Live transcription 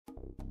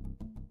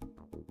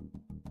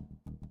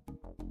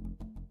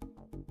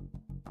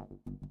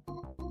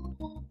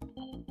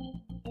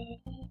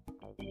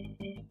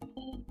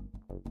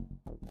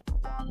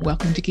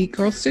Welcome to Geek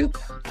Girl Soup.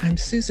 I'm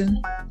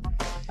Susan.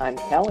 I'm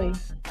Kelly.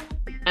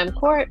 I'm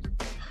Court.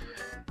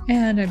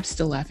 And I'm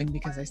still laughing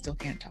because I still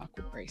can't talk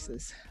with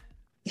braces.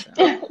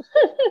 So,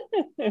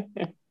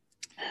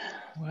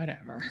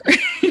 whatever.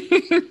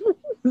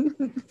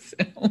 So,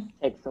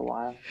 takes a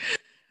while.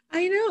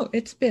 I know.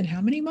 It's been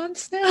how many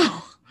months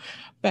now?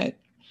 But,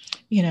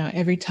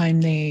 every time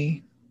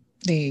they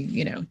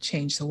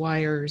change the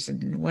wires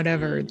and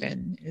whatever,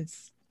 then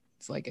it's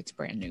like it's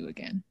brand new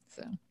again.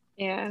 So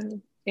yeah.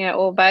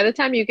 Well, by the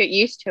time you get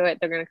used to it,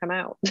 they're going to come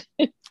out.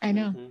 I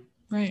know.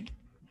 Mm-hmm. Right.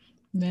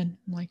 And then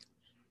I'm like,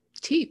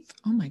 teeth.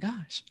 Oh my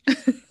gosh.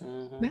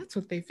 Mm-hmm. That's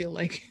what they feel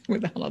like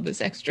without all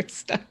this extra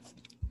stuff.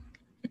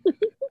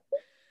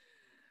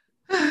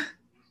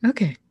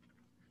 Okay.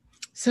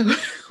 So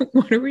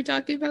what are we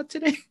talking about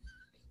today?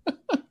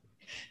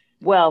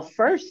 Well,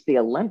 first the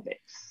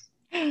Olympics.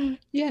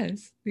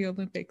 Yes, the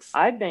Olympics.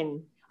 I've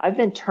been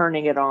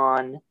turning it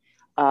on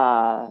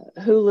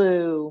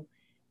Hulu,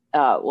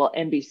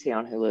 NBC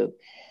on Hulu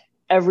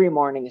every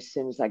morning as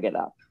soon as I get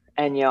up.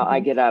 And I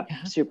get up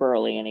super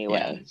early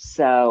anyway. Yeah.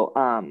 So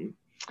can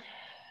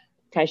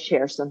I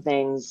share some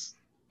things,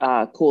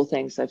 cool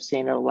things I've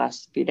seen over the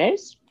last few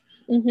days?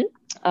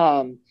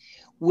 Mm-hmm.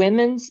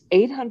 Women's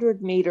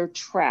 800 meter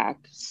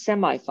track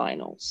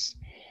semifinals.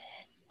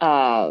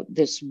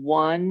 This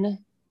one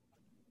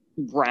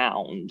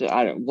round,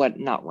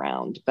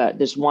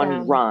 this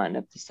one run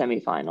of the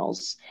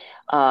semifinals.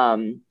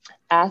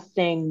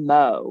 Athing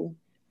Mo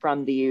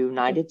from the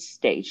United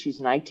States, she's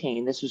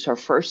 19. This was her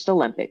first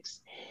Olympics.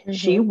 Mm-hmm.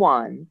 She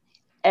won.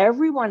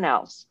 Everyone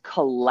else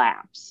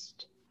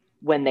collapsed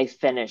when they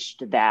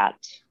finished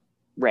that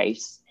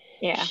race.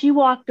 Yeah. She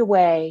walked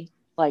away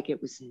like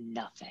it was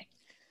nothing.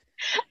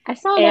 I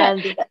saw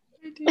that.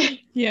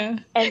 Yeah.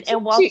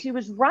 And while she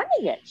was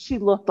running it, she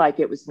looked like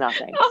it was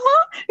nothing.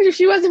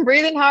 She wasn't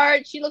breathing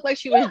hard. She looked like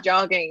she was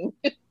jogging.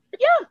 Yeah.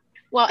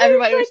 While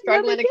everybody was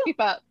struggling to keep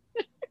up.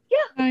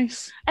 Yeah.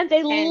 Nice. And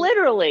they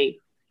literally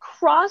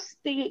crossed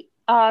the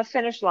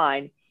finish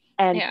line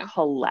and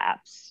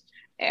collapsed.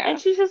 Yeah. And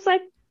she's just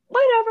like,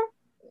 whatever.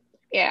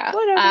 Yeah.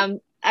 Whatever.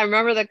 I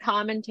remember the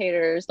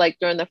commentators, like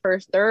during the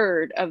first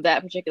third of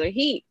that particular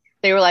heat,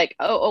 they were like,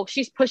 oh,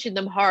 she's pushing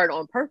them hard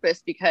on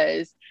purpose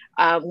because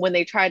when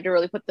they tried to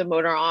really put the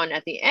motor on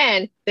at the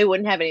end, they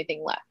wouldn't have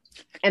anything left.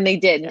 And they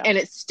didn't. Yeah. And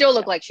it still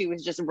looked like she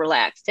was just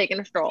relaxed,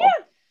 taking a stroll.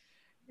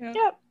 Yeah.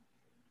 Yep.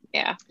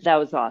 Yeah. That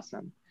was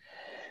awesome.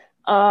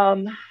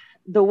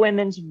 The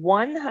women's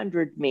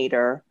 100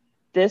 meter,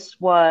 this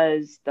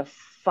was the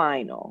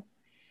final.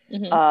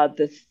 Mm-hmm.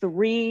 The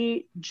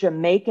three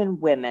Jamaican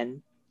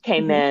women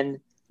came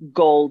in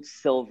gold,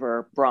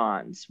 silver,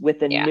 bronze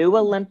with a new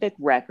Olympic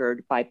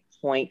record by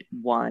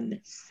 0.1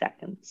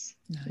 seconds.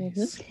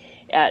 Nice.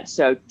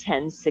 So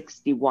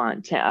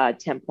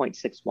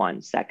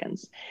 10.61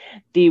 seconds.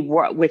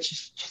 Which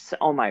is just,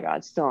 oh my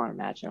God, still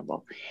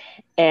unimaginable.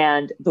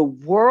 And the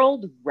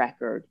world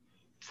record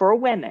for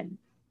women,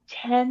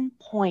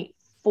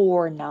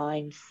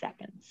 10.49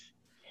 seconds.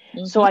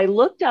 Mm-hmm. So I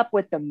looked up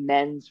what the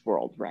men's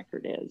world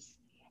record is.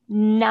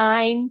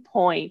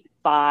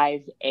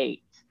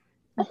 9.58.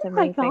 That's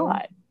amazing. Oh my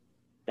God.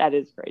 That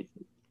is crazy.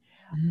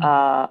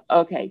 Mm-hmm.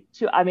 Okay.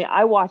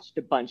 I watched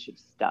a bunch of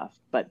stuff,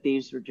 but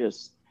these were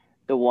just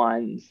the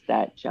ones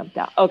that jumped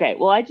out. Okay.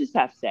 Well, I just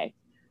have to say,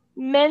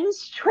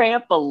 men's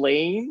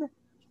trampoline.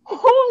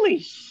 Holy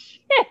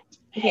shit.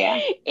 Yeah.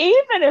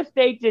 Even if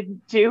they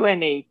didn't do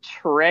any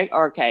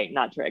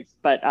not tricks,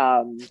 but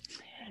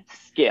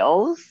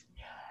skills,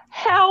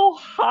 how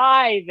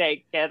high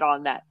they get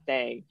on that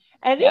thing.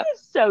 And it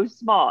is so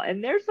small.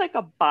 And there's like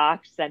a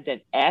box and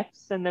an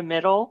X in the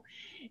middle.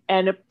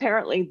 And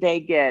apparently they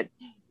get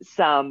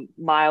some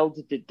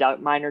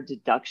minor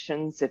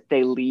deductions if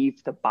they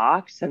leave the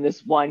box. And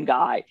this one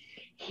guy,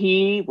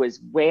 he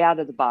was way out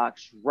of the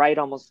box, right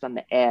almost on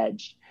the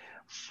edge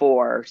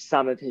for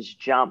some of his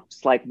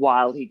jumps, like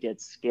while he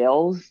did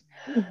skills.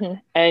 Mm-hmm.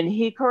 And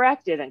he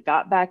corrected and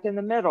got back in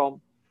the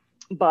middle.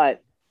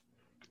 But,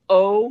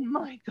 oh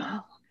my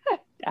God,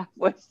 that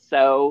was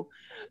so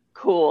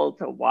cool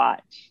to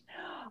watch.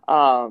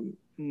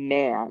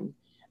 Man.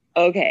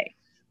 Okay.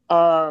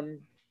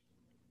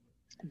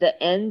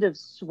 The end of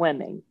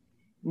swimming,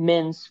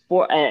 men's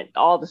sport, and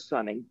all the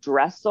swimming,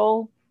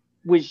 Dressel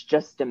was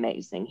just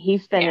amazing. He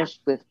finished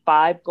with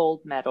 5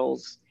 gold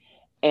medals,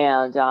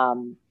 and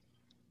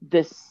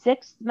the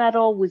 6th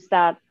medal, was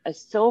that a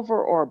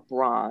silver or a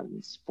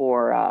bronze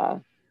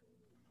for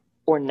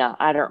or not?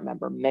 I don't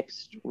remember,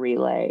 mixed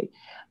relay.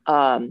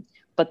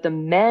 But the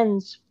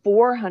men's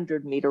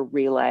 400 meter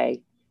relay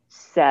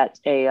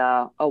set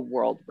a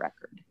world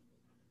record.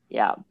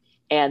 Yeah.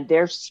 And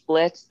their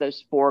splits,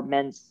 those 4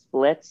 men's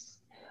splits,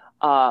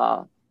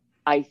 I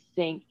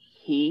think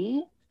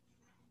he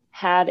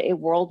had a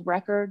world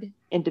record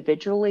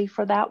individually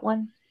for that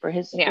one, for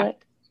his split. Yeah.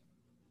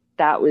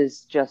 That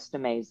was just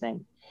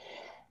amazing.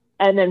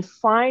 And then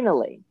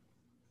finally,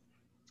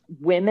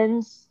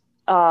 women's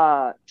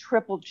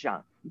triple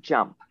jump.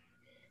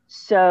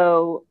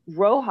 So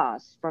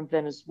Rojas from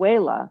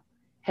Venezuela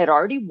had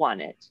already won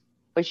it.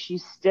 but she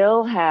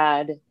still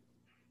had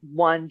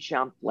one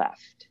jump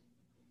left.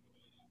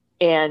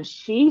 And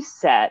she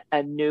set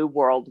a new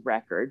world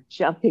record,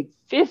 jumping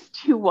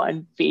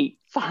 51 feet,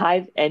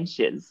 5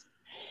 inches,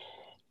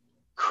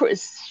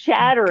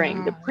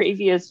 shattering the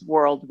previous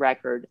world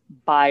record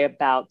by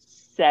about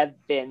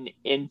 7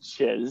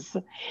 inches.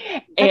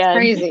 That's and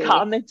crazy. The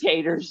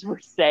commentators were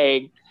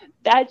saying,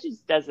 that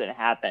just doesn't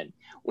happen.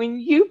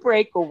 When you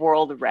break a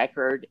world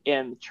record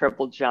in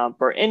triple jump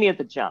or any of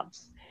the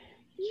jumps,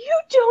 you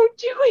don't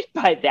do it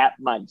by that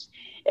much.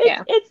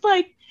 It's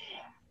like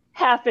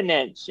half an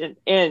inch, an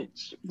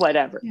inch,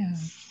 whatever.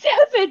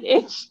 7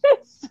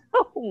 inches.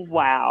 Oh,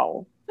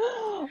 wow.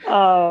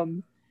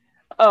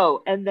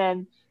 And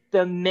then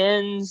the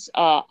men's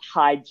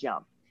high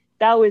jump.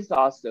 That was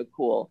also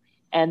cool.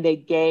 And they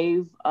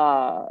gave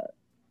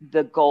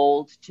the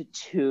gold to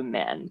 2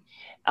 men.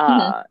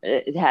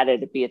 It had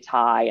to be a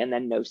tie, and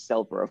then no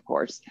silver, of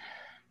course,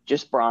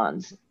 just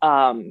bronze.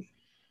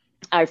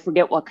 I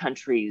forget what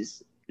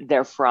countries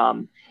they're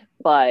from,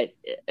 but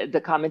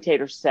the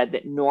commentator said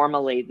that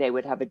normally they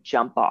would have a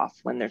jump off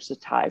when there's a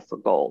tie for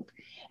gold.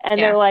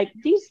 And they're like,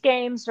 these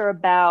games are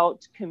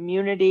about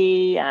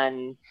community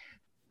and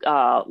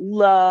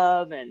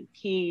love and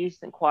peace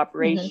and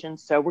cooperation.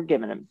 So we're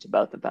giving them to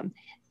both of them.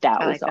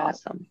 That was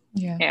awesome.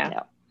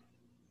 Yeah.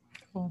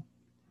 Cool.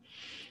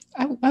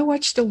 I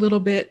watched a little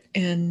bit,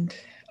 and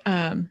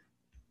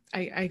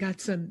I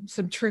got some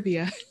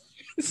trivia.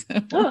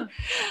 So,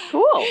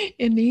 cool.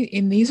 In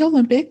these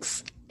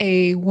Olympics,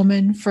 a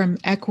woman from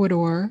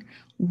Ecuador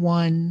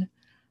won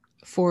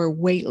for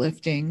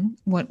weightlifting,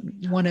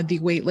 one of the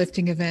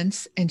weightlifting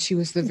events, and she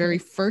was the very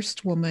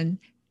first woman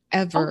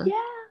ever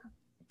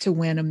to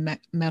win a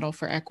medal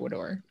for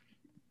Ecuador.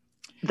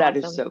 That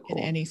is so cool.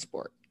 In any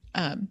sport.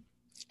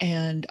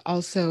 And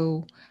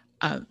also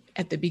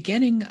at the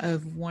beginning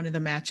of one of the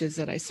matches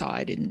that I saw,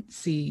 I didn't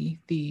see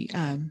the,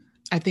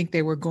 I think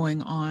they were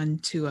going on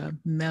to a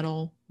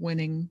medal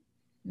winning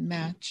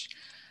match.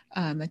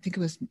 I think it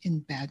was in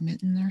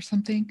badminton or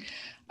something.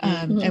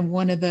 And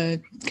one of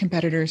the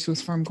competitors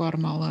was from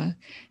Guatemala,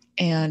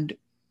 and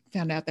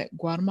found out that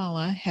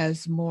Guatemala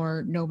has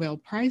more Nobel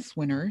Prize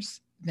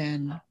winners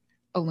than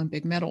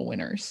Olympic medal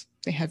winners.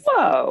 They have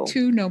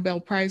 2 Nobel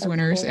Prize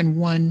winners and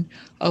 1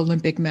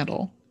 Olympic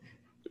medal.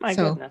 My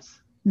goodness.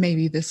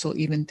 Maybe this will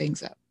even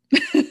things up.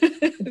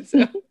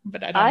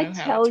 But I don't know I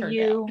how tell it turned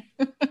you,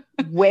 out.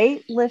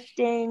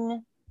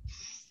 weightlifting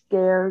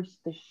scares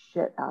the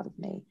shit out of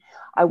me.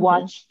 I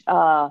watched,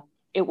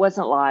 it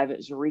wasn't live, it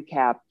was a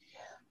recap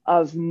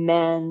of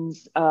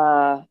men's,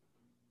 I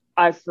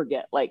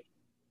forget, like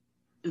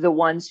the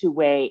ones who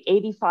weigh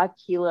 85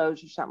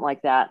 kilos or something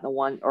like that,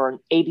 and or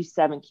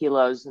 87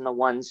 kilos, and the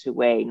ones who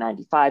weigh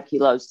 95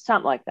 kilos,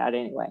 something like that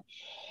anyway.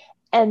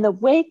 And the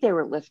weight they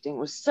were lifting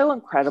was so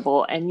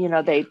incredible. And,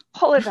 they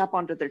pull it up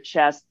onto their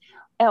chest.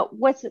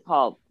 What's it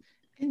called?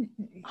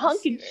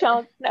 Hunk and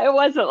chunk. No, it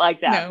wasn't like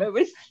that. No. It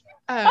was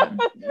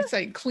it's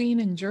like clean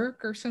and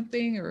jerk or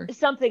something, or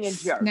something and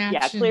jerk.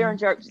 Yeah, clear and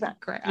jerk. I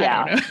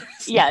don't know.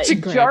 Yeah,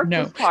 jerk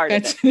is part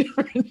of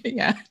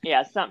it.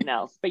 Yeah, something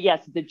else. But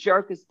yes, the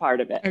jerk is part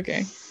of it.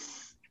 Okay.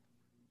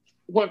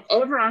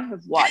 Whenever I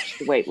have watched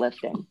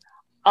weightlifting,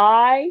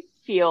 I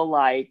feel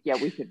like,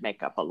 we could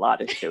make up a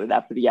lot of shit with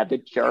that, but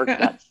the jerk,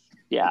 that's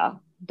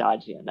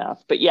dodgy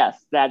enough. But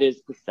yes, that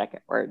is the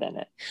second word in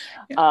it.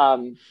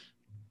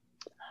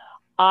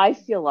 I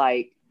feel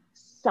like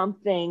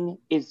something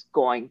is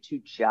going to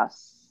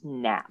just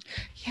snap.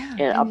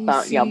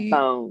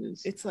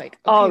 Bones. It's like,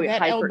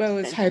 that elbow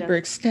is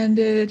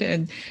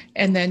hyperextended,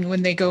 and then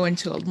when they go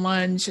into a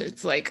lunge,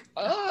 it's like,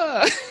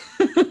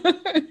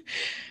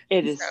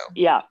 it is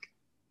yuck.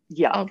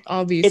 Yeah,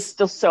 all these. It's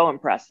still so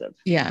impressive.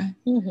 Yeah.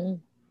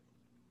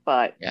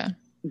 But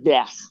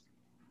yes.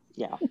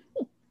 Yeah.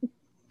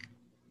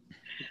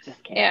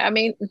 I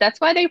mean,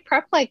 that's why they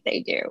prep like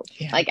they do.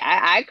 Like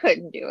I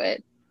couldn't do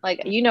it.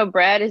 Like,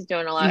 Brad is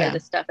doing a lot of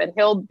this stuff, and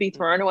he'll be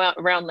throwing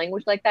around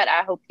language like that.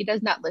 I hope he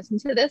does not listen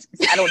to this,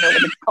 because I don't know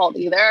what it's called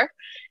either.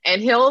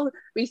 And he'll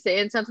be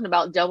saying something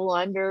about double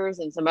unders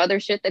and some other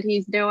shit that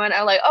he's doing.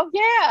 I'm like, oh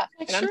yeah.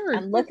 And sure.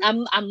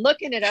 I'm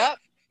looking it up.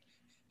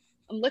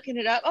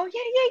 Oh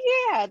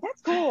yeah.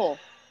 That's cool.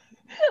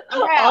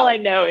 All I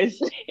know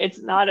is it's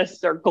not a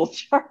circle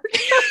chart.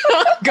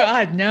 Oh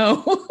God,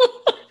 no.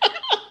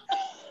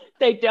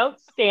 They don't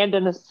stand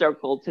in a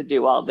circle to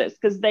do all this,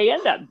 because they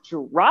end up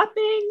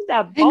dropping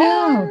that bar.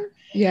 I know.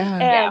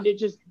 And it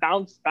just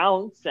bounce.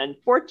 And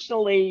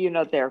fortunately,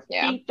 their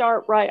feet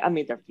aren't right. I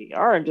mean, their feet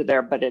are under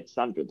there, but it's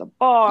under the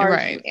bar.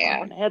 Right. So it's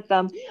not gonna hit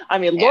them. I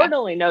mean, Lord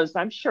only knows.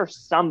 I'm sure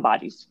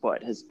somebody's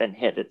foot has been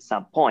hit at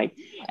some point,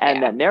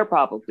 and then they're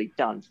probably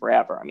done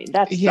forever. I mean,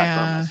 that sucker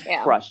must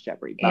crushed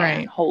every bone.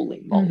 Right.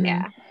 Holy moly.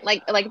 Yeah.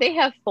 Like they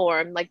have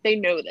form. Like they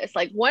know this.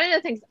 Like one of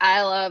the things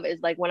I love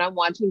is like when I'm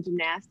watching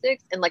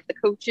gymnastics, and like the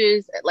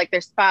coaches, like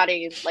they're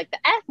spotting like the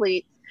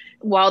athletes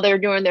while they're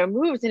doing their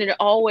moves, and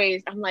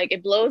I'm like,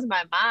 it blows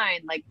my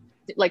mind. Like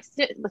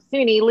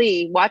Suni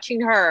Lee,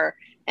 watching her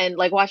and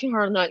like watching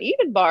her on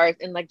uneven bars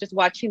and like just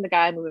watching the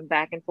guy moving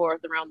back and forth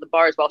around the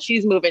bars while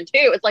she's moving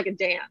too. It's like a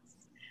dance.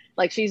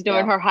 Like she's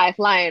doing her high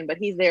flying, but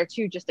he's there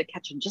too just to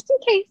catch him just in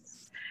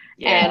case.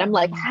 Yeah. And I'm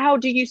like, how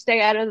do you stay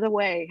out of the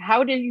way?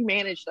 How do you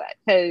manage that?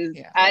 Because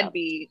I'd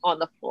be on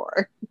the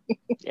floor.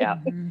 Yeah.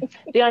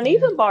 The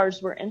uneven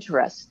bars were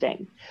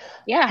interesting.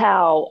 Yeah.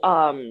 How,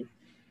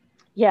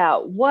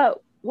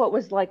 what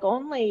was like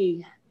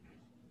only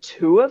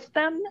 2 of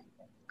them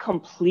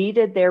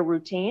completed their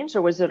routines,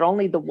 or was it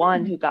only the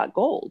one who got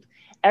gold?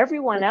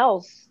 Everyone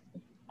else,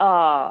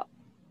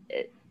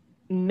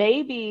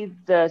 maybe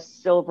the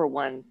silver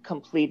one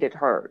completed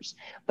hers,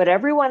 but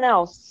everyone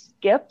else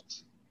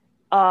skipped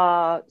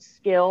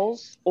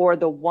skills, or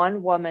the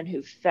one woman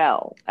who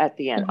fell at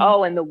the end.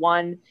 Oh, and the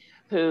one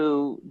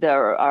who, the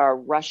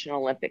Russian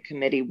Olympic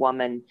Committee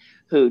woman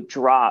who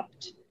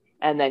dropped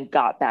and then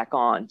got back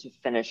on to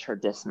finish her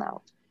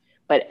dismount.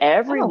 But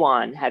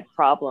everyone had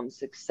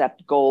problems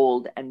except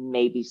gold and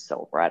maybe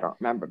silver. I don't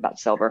remember about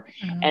silver.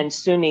 And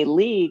Suni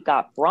Lee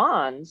got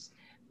bronze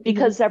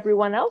because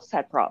everyone else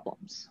had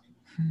problems.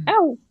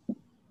 Oh,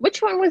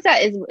 which one was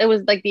that? It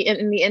was like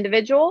in the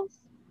individuals?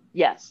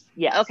 Yes.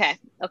 Okay.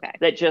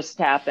 That just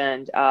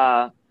happened.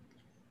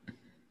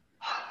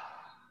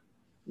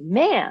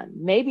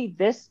 Maybe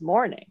this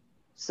morning.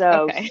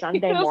 So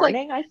Sunday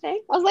morning, I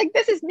think. I was like,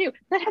 this is new.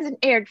 That hasn't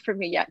aired for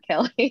me yet,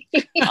 Kelly.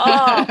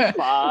 Oh,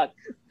 fuck.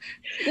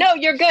 No,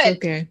 you're good.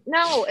 Okay.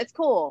 No, it's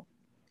cool.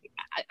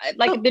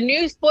 The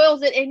news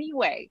spoils it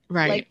anyway.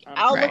 Right. Like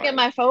I'll look at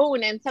my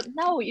phone and something.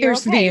 No, you're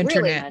There's okay. the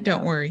internet. Really.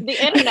 Don't worry.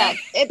 The internet.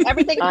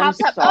 Everything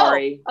pops up.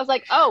 Sorry. I was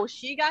like, oh,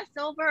 she got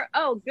silver.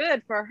 Oh,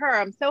 good for her.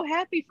 I'm so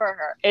happy for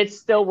her. It's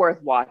still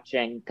worth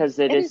watching because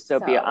it is so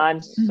beautiful.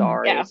 I'm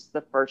sorry. It's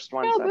the first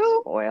ones I've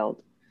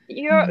spoiled.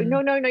 You're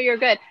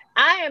good.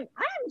 I'm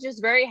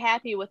just very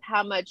happy with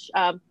how much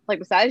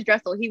besides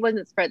Dressel, he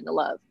wasn't spreading the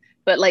love.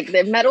 But like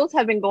the medals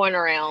have been going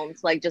around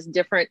like just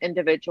different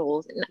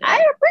individuals, and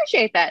I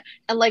appreciate that.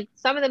 And like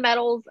some of the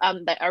medals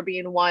that are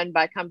being won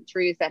by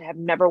countries that have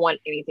never won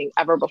anything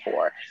ever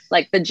before,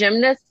 like the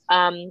gymnast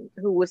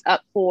who was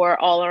up for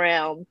all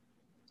around,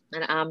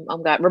 and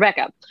got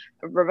Rebecca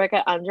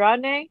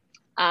Andrade.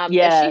 If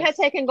she had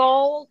taken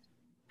gold,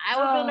 I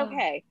would have been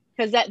okay,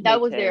 because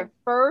that was their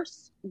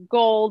first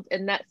gold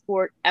in that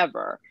sport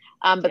ever.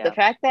 But the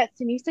fact that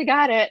Sinisa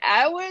got it,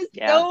 I was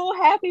so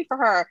happy for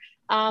her.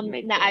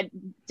 Now I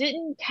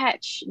didn't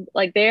catch,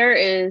 like, there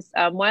is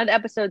one of the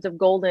episodes of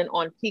Golden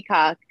on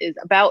Peacock is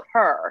about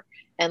her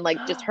and like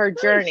just her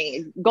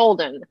journey.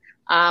 Golden.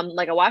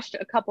 Like I watched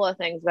a couple of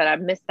things, but I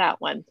missed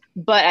that one.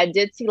 But I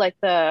did see like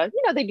they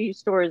do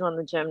stories on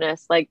the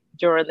gymnasts like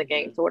during the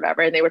games or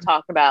whatever, and they were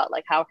talking about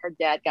like how her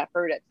dad got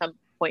hurt at some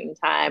point in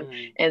time,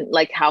 and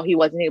like how he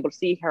wasn't able to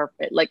see her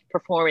like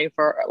performing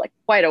for like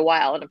quite a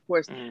while. And of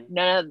course,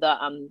 none of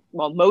the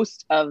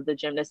most of the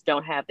gymnasts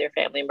don't have their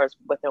family members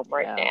with them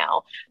right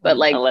now. But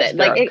like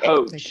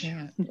coach.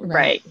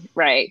 Right.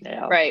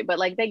 But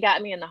like they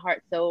got me in the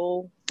heart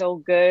so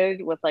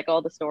good with like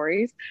all the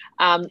stories.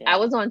 I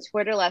was on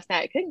Twitter last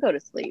night. I couldn't go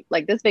to sleep.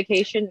 Like this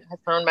vacation has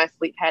thrown my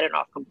sleep pattern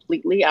off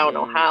completely. I don't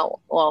know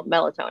how. Well,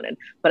 melatonin,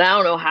 but I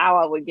don't know how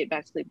I would get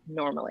back to sleep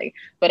normally.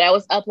 But I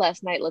was up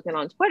last night looking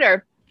on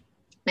Twitter,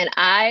 and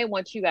I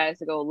want you guys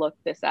to go look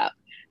this up.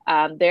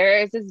 There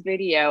is this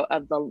video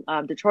of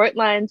the Detroit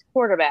Lions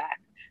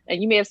quarterback,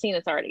 and you may have seen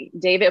this already,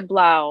 David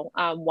Blau,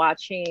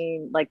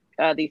 watching like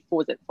the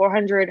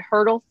 400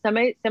 hurdle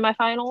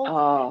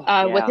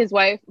semifinal with his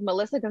wife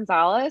Melissa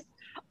Gonzalez.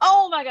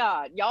 Oh my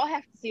God, y'all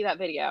have to see that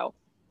video.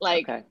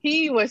 Like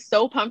he was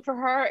so pumped for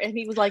her, and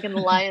he was like in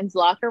the Lions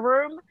locker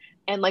room,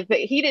 and like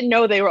he didn't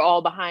know they were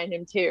all behind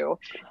him too,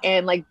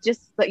 and like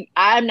just like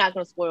I'm not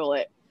gonna spoil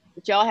it,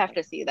 but y'all have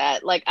to see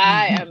that. Like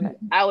I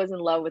was in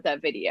love with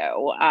that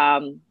video.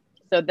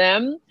 So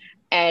them.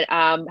 And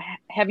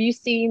have you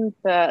seen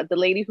the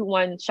lady who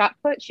won shot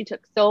put? She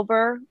took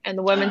silver in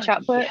the women's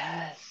shot put.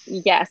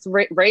 Yes.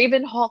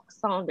 Raven Hawk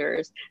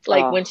Saunders.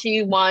 Like when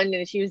she won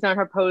and she was on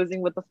her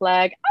posing with the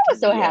flag, I was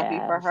so happy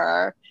for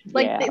her.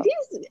 Like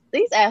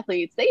these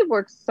athletes, they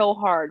work so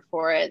hard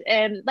for it.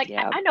 And like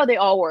I know they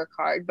all work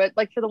hard, but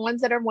like for the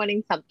ones that are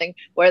winning something,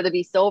 whether it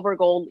be silver,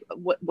 gold,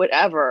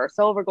 whatever,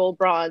 silver, gold,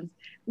 bronze,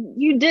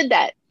 you did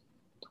that.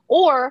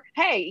 Or,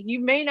 hey,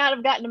 you may not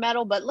have gotten a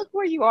medal, but look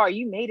where you are.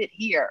 You made it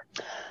here.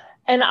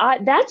 And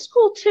that's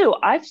cool, too.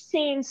 I've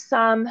seen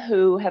some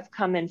who have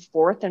come in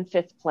 4th and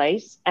 5th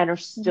place and are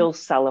still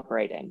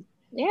celebrating.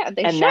 Yeah,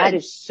 they should. And that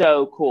is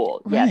so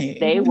cool. Right. Yes,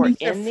 they were in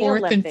the 4th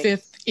Olympics. and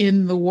 5th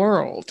in the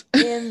world.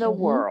 In the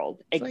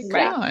world.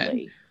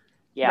 Exactly.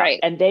 Yeah. Right.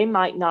 And they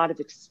might not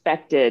have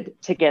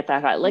expected to get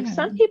that high. Like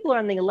some people are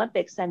in the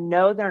Olympics and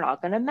know they're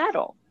not going to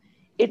medal.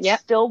 It's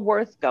still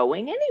worth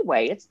going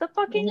anyway. It's the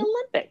fucking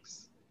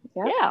Olympics.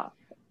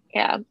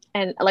 Yeah.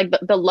 And like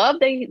the love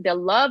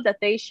that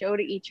they show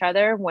to each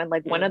other when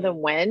like one of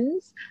them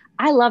wins,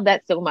 I love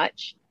that so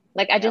much.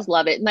 Like I just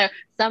love it. Now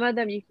some of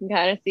them you can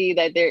kind of see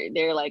that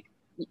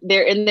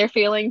they're in their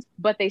feelings,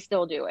 but they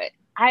still do it.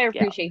 I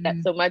appreciate that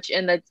so much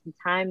in the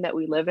time that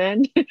we live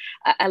in.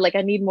 I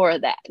need more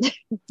of that.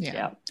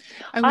 Yeah.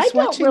 I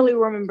don't really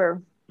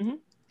remember. Mm-hmm.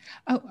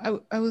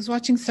 I was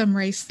watching some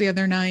race the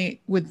other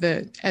night with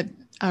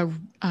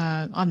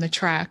on the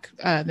track,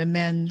 the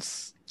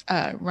men's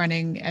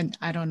running, and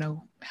I don't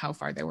know how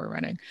far they were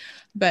running,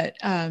 but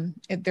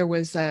there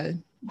was a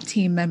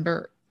team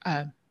member,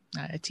 not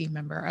a team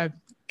member, a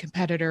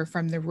competitor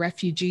from the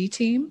refugee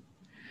team.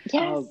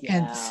 Yes. Oh, yeah.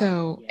 And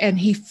so, and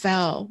he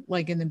fell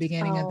like in the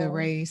beginning of the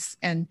race,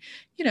 and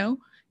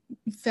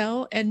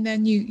fell, and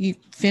then you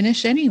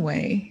finish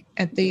anyway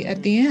at the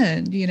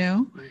end.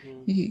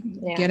 You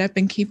get up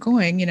and keep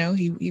going.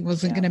 He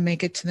wasn't going to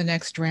make it to the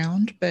next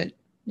round, but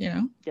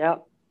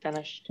Yep,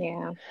 finished.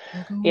 Yeah.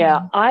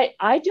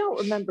 I don't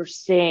remember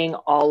seeing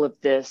all of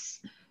this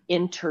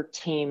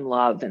inter-team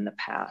love in the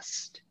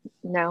past.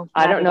 No,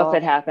 I don't know if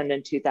it happened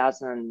in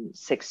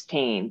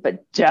 2016,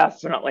 but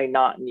definitely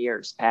not in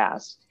years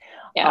past.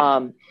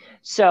 Yeah.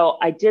 So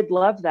I did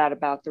love that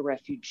about the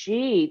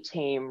refugee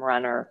team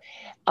runner.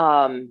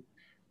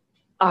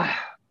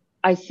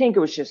 I think it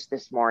was just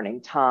this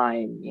morning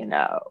time,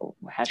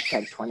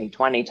 hashtag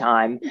 2020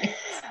 time.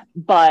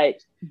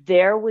 But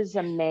there was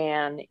a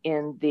man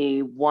in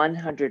the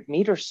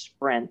 100-meter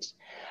sprint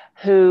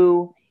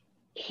who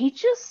he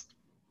just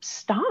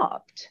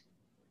stopped.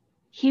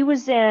 He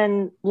was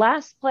in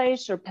last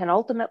place or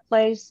penultimate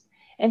place,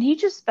 and he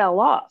just fell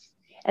off.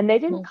 And they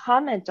didn't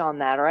comment on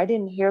that, or I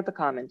didn't hear the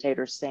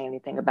commentators say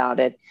anything about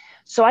it.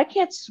 So I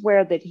can't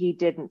swear that he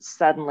didn't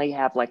suddenly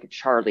have like a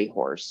Charlie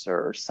horse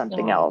or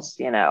something else,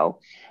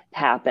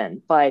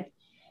 happen. But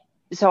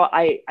so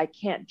I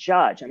can't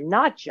judge. I'm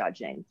not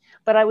judging.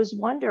 But I was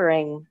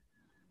wondering,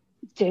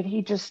 did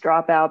he just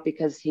drop out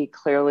because he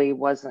clearly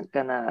wasn't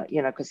going to,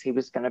 because he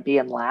was going to be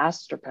in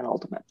last or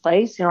penultimate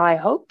place? I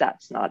hope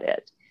that's not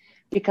it.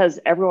 Because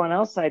everyone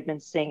else I've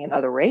been seeing in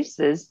other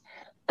races,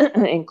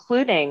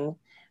 including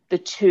the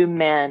two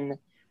men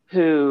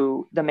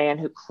the man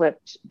who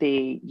clipped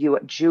the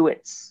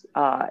Jewett's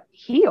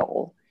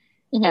heel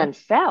and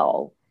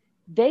fell,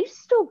 they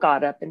still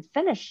got up and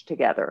finished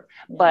together.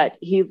 Yeah. But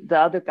the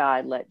other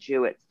guy let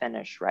Jewett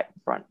finish right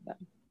in front of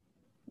him.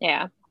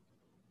 Yeah.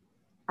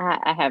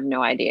 I have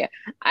no idea.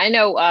 I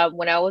know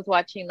when I was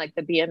watching like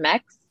the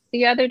BMX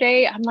the other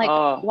day, I'm like,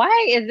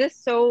 why is this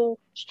so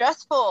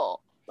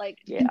stressful? Like,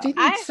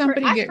 didn't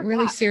somebody get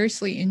really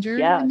seriously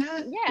injured in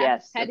that? Yeah.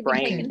 Yes. Had to be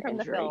taken from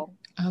the film.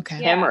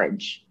 Okay.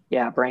 Hemorrhage.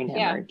 Yeah. Brain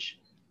hemorrhage.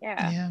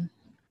 Yeah.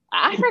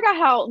 I forgot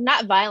how,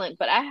 not violent,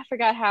 but I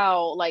forgot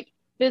how like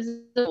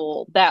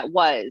physical that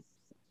was.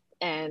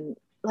 And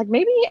like,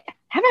 maybe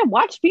have I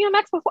watched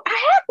BMX before?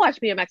 I have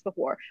watched BMX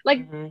before.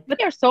 Like, but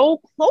they're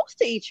so close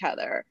to each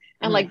other.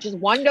 And like, just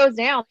one goes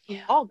down,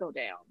 all go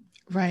down.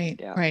 Right.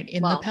 Yeah. Right.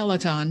 In the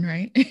peloton,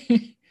 right?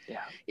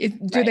 Yeah.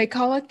 Do they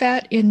call it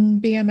that in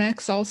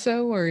BMX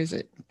also, or is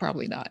it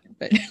probably not?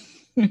 But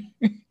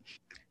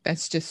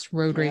that's just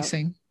road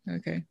racing.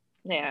 Okay.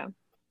 Yeah.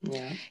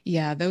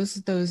 Yeah.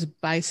 Those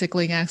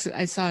bicycling accidents.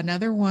 I saw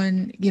another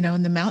one,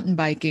 in the mountain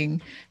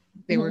biking.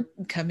 They were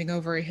coming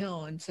over a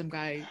hill, and some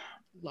guy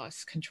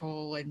lost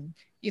control and,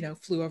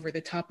 flew over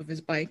the top of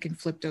his bike and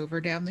flipped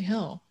over down the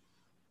hill.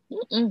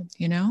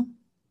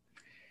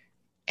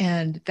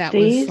 And that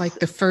was like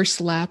the first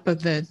lap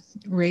of the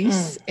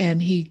race.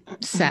 And he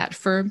sat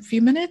for a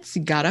few minutes, he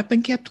got up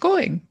and kept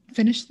going,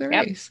 finished the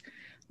race.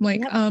 I'm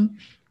like,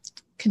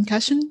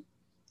 concussion,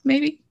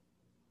 maybe?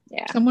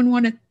 Yeah. Someone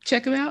want to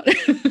check him out?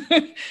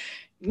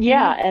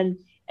 Yeah.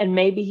 And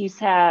maybe he's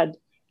had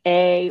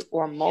a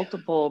or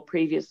multiple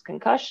previous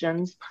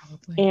concussions.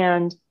 Probably.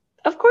 And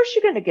of course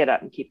you're going to get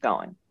up and keep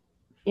going.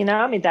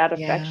 That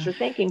affects your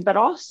thinking, but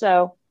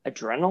also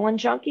adrenaline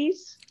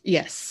junkies.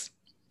 Yes.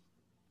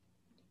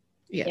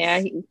 Yeah,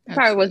 he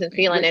probably wasn't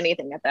feeling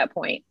anything at that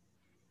point.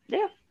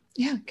 Yeah.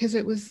 Yeah, because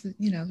it was,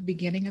 the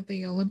beginning of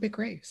the Olympic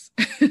race.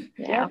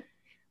 Yeah.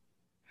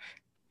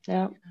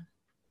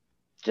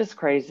 Just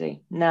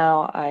crazy.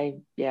 No,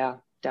 I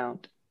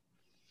don't.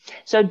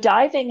 So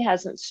diving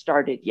hasn't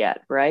started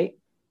yet, right?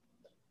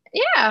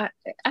 Yeah,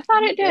 I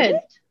thought it did.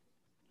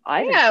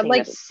 I haven't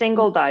seen a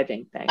single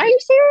diving thing. Are you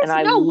serious? And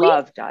I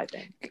love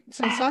diving.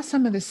 So I saw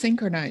some of the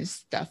synchronized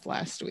stuff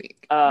last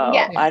week. Oh,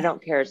 yeah. I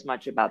don't care as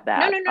much about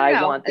that. No.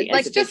 I want the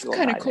it's just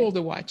kind of cool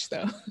to watch,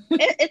 though.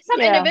 It's some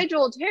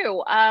individual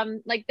too.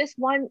 Like this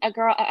one, a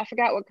girl, I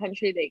forgot what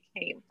country they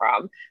came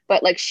from,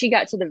 but like she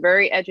got to the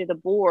very edge of the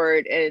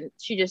board and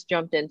she just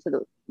jumped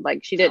into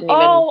she didn't even.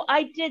 Oh,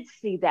 I did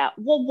see that.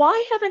 Well,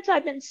 why haven't I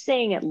been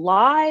seeing it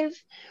live?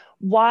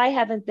 Why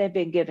haven't they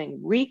been giving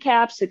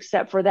recaps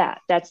except for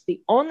that? That's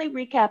the only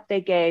recap they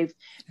gave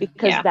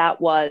because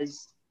that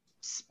was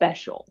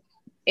special.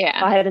 Yeah.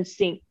 I haven't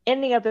seen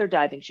any other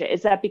diving shit.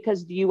 Is that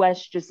because the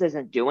U.S. just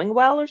isn't doing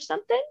well or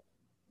something?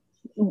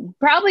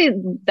 Probably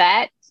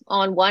that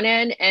on one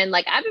end. And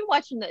like, I've been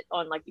watching it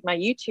on like my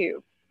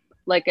YouTube.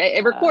 Like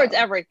it records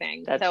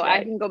everything. So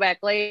I can go back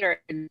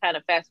later and kind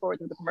of fast forward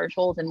through the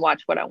commercials and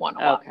watch what I want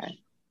to watch.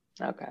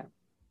 Okay.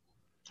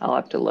 I'll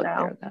have to look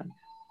there then.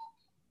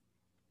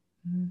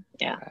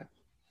 Yeah.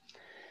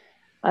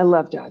 I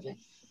love diving.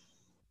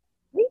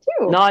 Me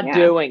too. Not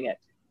doing it.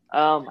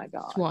 Oh my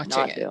God. Just watching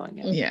not it. doing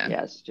it. Yeah.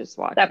 Yes, just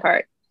watching that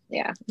part.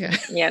 Yeah. Yeah.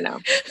 Yeah, no.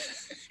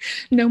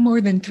 No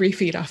more than 3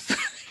 feet off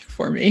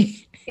for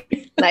me.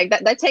 Like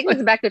that takes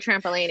us back to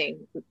trampolining.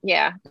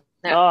 Yeah.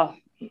 No. Oh,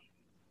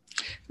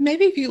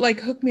 Maybe if you like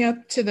hook me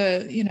up to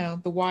the,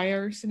 the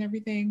wires and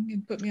everything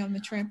and put me on the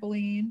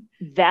trampoline.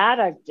 that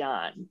I've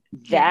done.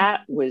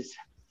 That was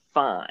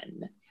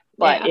fun,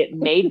 but it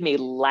made me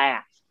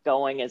laugh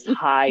going as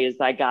high as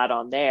I got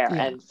on there.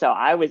 Yeah. And so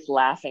I was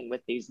laughing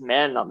with these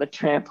men on the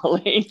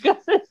trampoline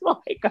because it's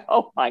like,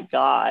 oh my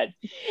God.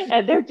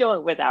 And they're doing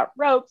it without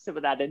ropes and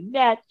without a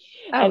net.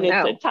 And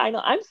it's a tiny,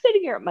 I'm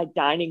sitting here at my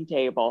dining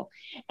table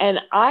and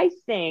I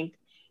think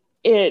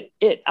I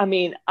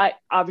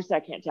obviously I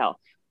can't tell,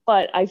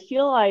 but I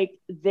feel like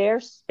their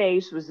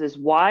space was as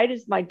wide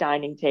as my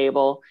dining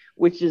table,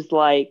 which is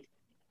like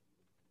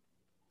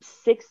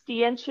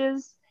 60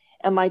 inches,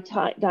 and my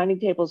dining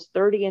table is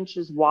 30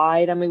 inches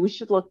wide. I mean, we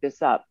should look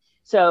this up.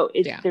 So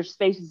their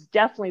space is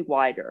definitely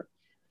wider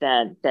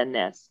than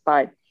this,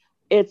 but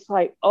it's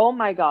like, oh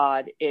my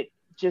God, it's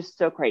just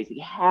so crazy.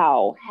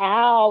 How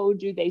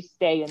do they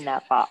stay in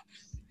that box?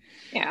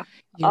 Yeah.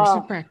 Years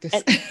of practice,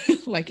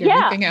 like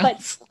everything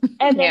else.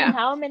 And then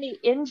how many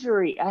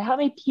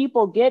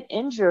people get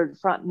injured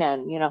from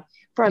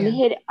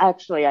hit?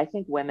 Actually, I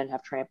think women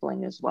have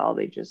trampoline as well.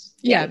 They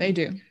just they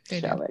do.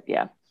 They show do. it.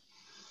 Yeah.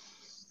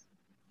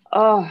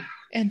 Oh,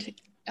 and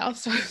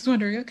also I was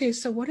wondering, okay,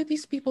 so what do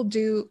these people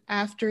do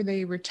after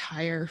they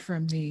retire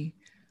from the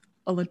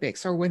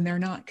Olympics or when they're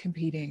not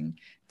competing?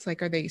 It's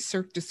like, are they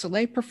Cirque du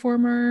Soleil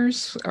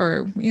performers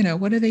or,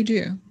 what do they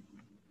do?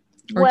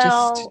 Or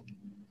just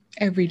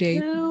everyday,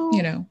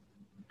 There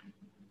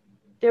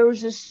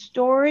was a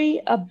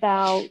story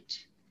about,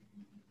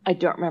 I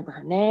don't remember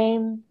her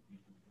name,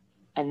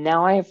 and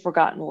now I have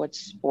forgotten what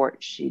sport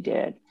she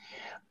did.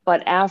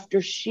 But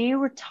after she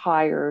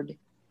retired,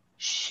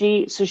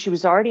 she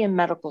was already in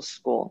medical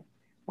school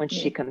when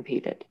she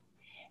competed.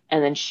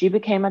 And then she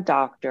became a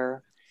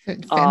doctor.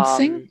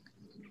 Fencing?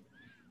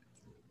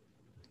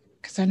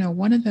 Because I know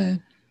one of the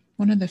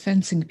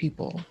fencing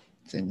people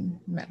is in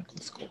medical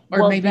school.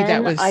 Or maybe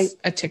that was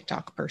a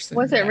TikTok person.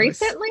 Was it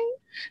recently?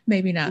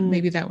 Maybe not.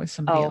 Maybe that was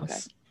somebody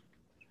else.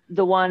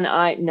 The one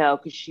I know,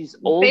 because she's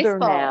older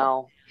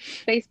now.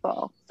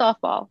 Baseball,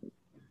 softball.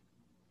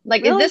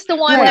 Like, really? Is this the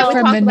one that we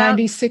from talked the about?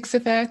 96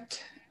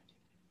 Effect?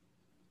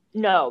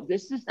 No, they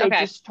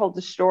just told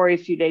the story a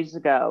few days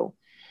ago.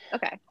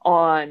 Okay.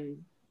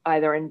 On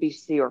either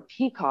NBC or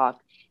Peacock.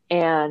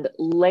 And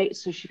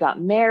so she got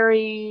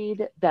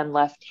married, then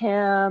left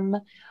him.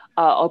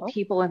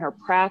 People in her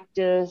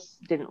practice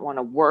didn't want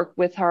to work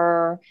with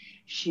her.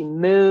 She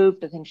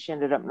moved. I think she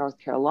ended up in North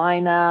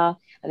Carolina.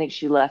 I think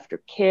she left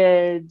her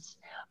kids.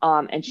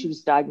 And she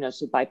was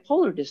diagnosed with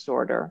bipolar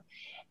disorder.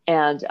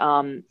 And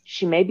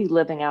she may be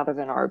living out of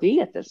an RV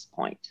at this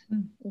point.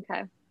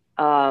 Okay.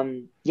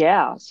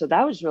 So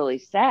that was really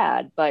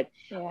sad. But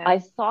I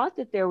thought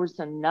that there was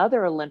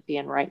another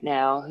Olympian right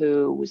now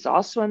who was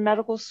also in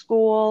medical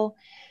school.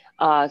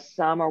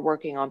 Some are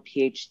working on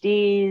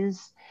PhDs.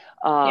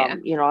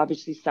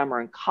 Obviously some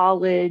are in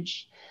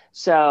college.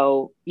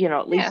 So,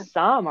 at least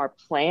some are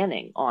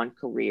planning on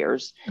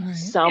careers. Right.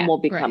 Some will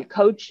become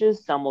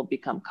coaches, some will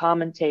become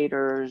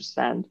commentators,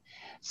 and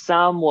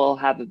some will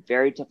have a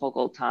very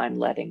difficult time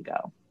letting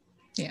go.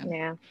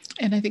 Yeah.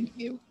 And I think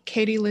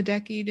Katie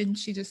Ledecky, didn't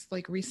she just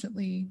like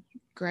recently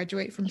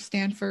graduate from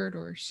Stanford,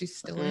 or she's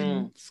still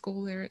in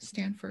school there at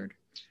Stanford?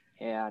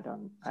 Yeah,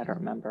 I don't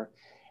remember.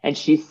 And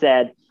she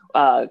said,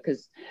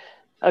 because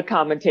a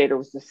commentator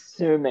was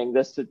assuming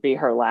this would be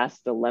her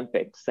last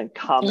Olympics and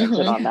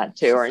commented on that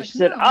too. And she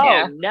said,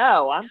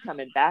 no, I'm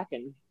coming back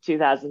in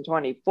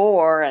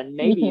 2024 and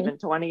maybe even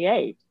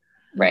 28.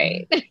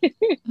 Right.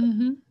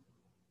 Mm-hmm.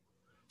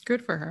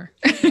 Good for her.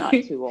 Not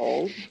too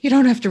old. You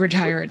don't have to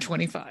retire at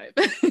 25.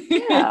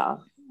 Yeah.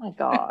 Oh my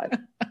God.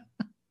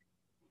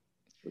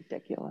 It's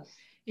ridiculous.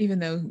 Even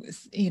though,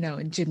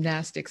 in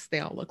gymnastics,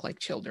 they all look like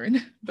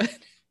children, but,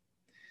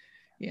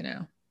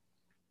 Yeah.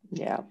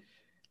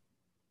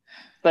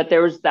 But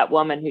there was that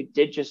woman who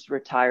did just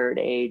retire at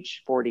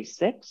age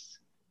 46.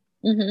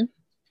 Mm-hmm.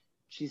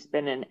 She's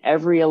been in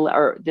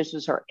this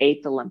was her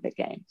 8th Olympic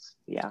Games.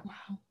 Yeah.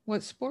 Wow.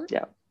 What sport?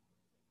 Yeah.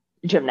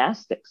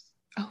 Gymnastics.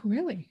 Oh,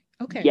 really?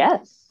 Okay.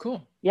 Yes.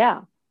 Cool.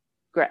 Yeah.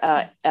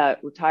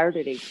 Retired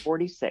at age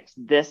 46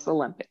 this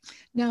Olympics.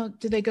 Now,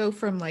 do they go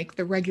from like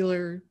the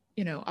regular,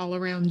 all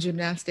around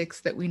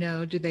gymnastics that we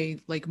know? Do they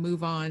like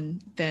move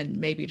on then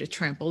maybe to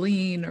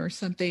trampoline or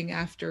something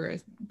after?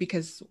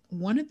 Because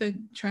one of the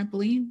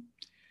trampoline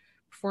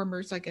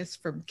performers, I guess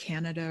from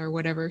Canada or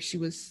whatever, she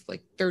was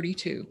like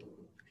 32.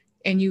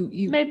 And you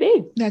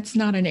maybe that's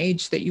not an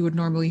age that you would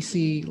normally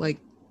see like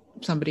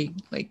somebody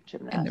like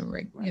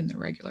in the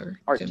regular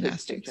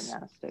artistic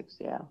gymnastics,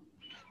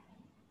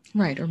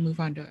 right, or move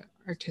on to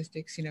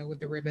artistics,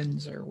 with the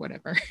ribbons or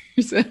whatever.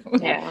 So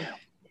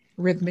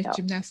Rhythmic Yeah.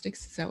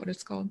 gymnastics, is that what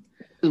it's called?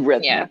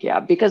 Rhythmic, yeah.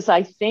 Because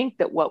I think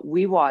that what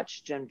we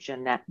watch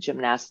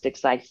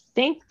gymnastics, I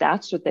think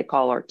that's what they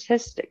call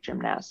artistic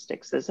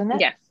gymnastics, isn't it?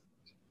 Yes.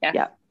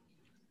 Yeah.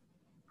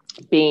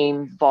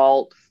 Beam,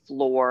 vault,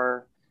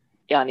 floor,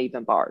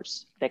 uneven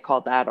bars. They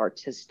call that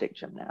artistic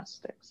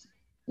gymnastics.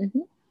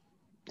 Mm-hmm.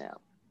 Yeah.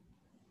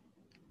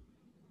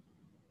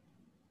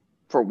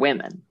 For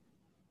women.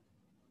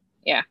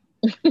 Yeah.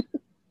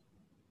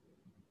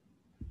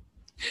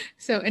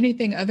 So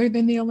anything other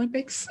than the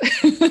Olympics?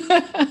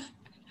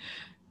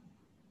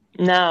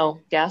 No,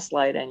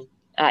 Gaslighting.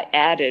 I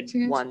added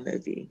Yes. one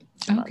movie.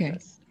 Okay.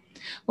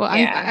 Well,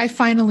 Yeah. I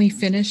finally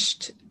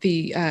finished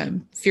the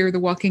Fear the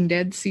Walking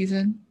Dead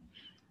season.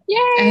 Yay!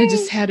 And I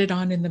just had it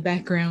on in the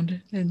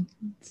background, and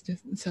it's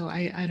just, so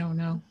I don't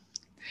know.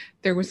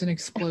 There was an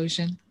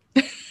explosion.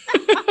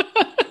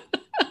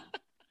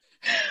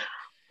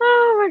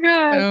 Oh my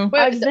god! So,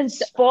 I've been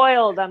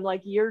spoiled. I'm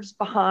like years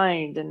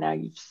behind, and now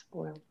you've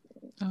spoiled.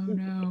 oh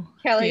no,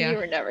 Kelly, yeah. you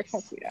were never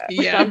catching up.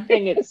 Yeah.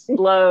 Something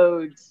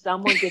explodes.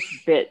 Someone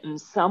gets bitten.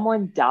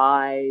 Someone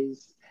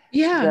dies.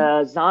 Yeah.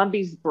 The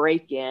zombies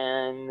break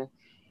in,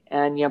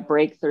 and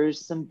break through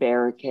some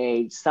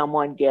barricades.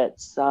 Someone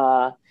gets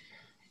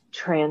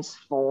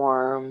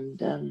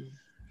transformed, and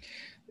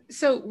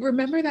So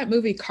remember that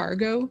movie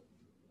Cargo?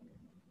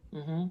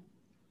 mm-hmm.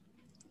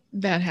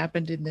 That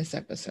happened in this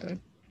episode.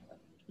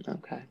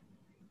 Okay.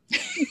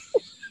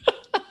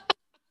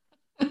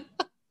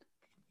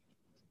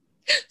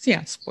 So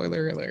yeah,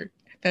 spoiler alert.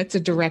 That's a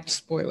direct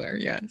spoiler,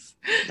 yes.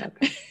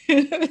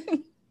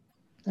 Okay.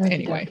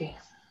 Anyway. Okay.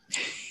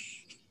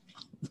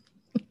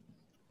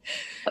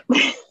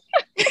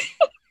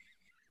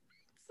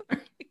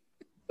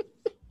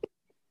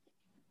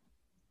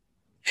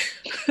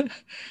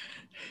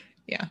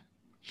 Yeah.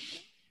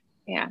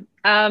 Yeah.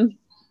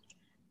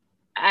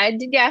 I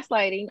did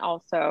Gaslighting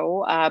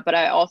also, but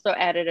I also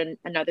added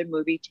another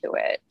movie to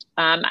it.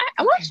 I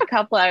watched a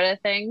couple other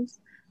things.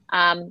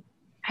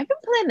 I've been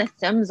playing The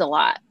Sims a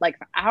lot, like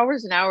for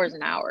hours and hours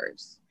and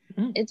hours.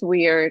 It's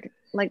weird.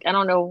 Like, I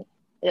don't know.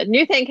 A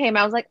new thing came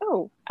out. I was like,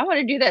 oh, I want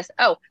to do this.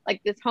 Oh,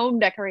 like this home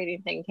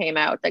decorating thing came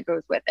out that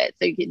goes with it.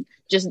 So you can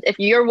just, if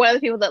you're one of the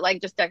people that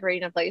like just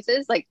decorating in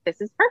places, like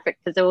this is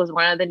perfect because it was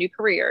one of the new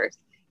careers.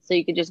 So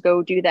you could just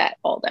go do that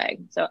all day.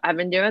 So I've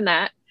been doing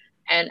that.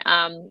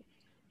 And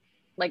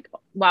like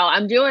while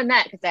I'm doing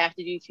that, because I have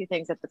to do two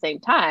things at the same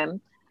time,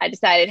 I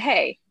decided,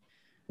 hey,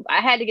 I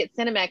had to get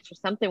Cinemax for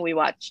something we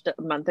watched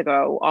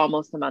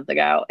almost a month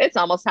ago. It's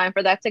almost time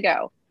for that to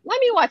go. Let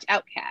me watch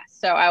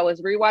Outcast. So I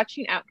was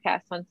rewatching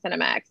Outcast on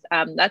Cinemax.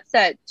 That's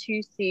that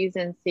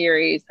 2-season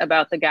series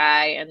about the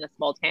guy in the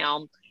small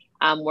town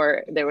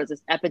where there was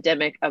this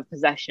epidemic of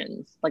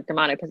possessions, like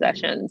demonic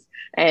possessions,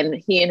 and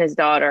he and his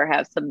daughter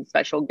have some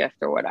special gift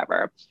or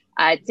whatever.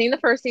 I'd seen the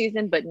first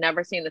season, but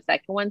never seen the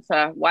second one. So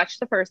I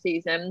watched the first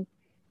season,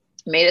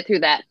 made it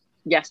through that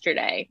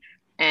yesterday,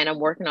 and I'm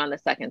working on the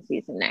second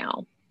season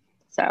now.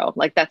 So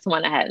like that's the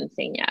one I hadn't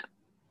seen yet.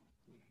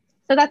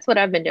 So that's what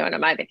I've been doing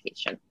on my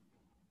vacation.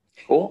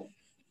 Cool.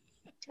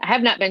 I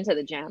have not been to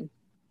the gym.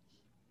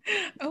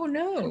 Oh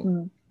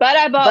no. But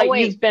I bought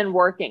weight. You've been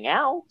working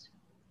out.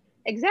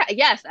 Exactly.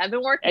 Yes, I've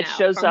been working out. It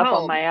shows up home.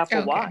 on my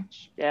Apple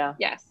Watch. Yeah.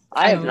 Yes.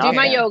 I have not do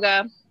my been.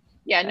 yoga.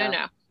 Yeah,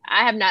 no.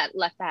 I have not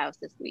left the house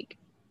this week.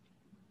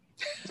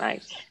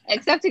 Nice.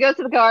 Except to go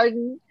to the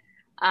garden,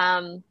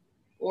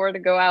 or to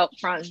go out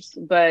front.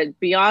 But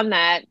beyond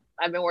that,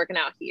 I've been working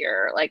out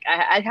here. Like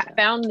I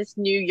found this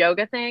new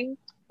yoga thing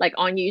like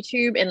on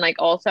YouTube, and like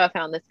also I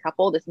found this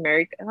couple, this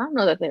married, I don't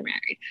know that they're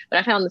married, but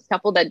I found this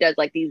couple that does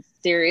like these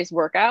serious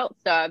workouts.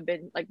 So I've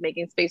been like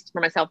making space for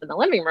myself in the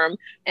living room,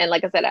 and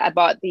like I said, I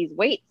bought these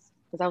weights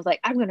because I was like,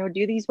 I'm gonna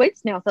do these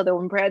weights now, so that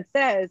when Brad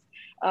says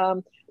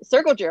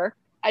circle jerk,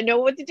 I know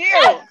what to do.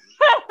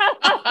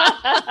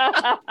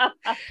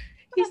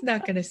 He's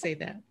not gonna say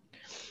that.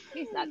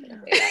 He's not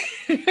gonna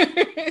say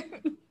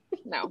that.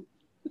 No.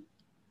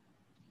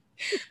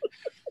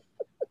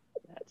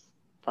 That's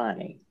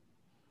funny.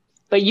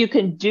 But you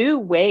can do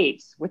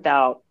weights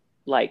without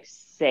like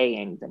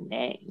saying the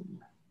name.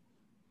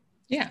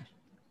 Yeah.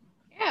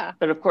 Yeah.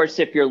 But of course,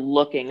 if you're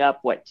looking up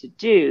what to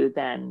do,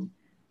 then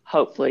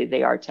hopefully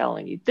they are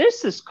telling you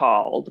this is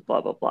called blah,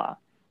 blah, blah.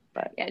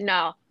 But yeah,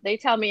 no, they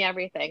tell me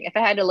everything. If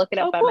I had to look it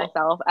up by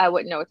myself, I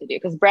wouldn't know what to do.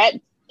 Because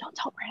Brett, don't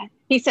tell Brett.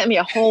 He sent me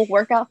a whole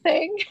workout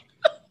thing.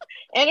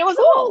 And it was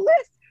a whole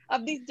list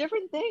of these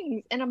different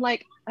things. And I'm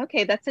like,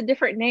 okay, that's a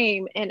different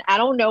name. And I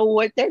don't know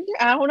what I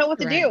don't know what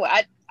to do.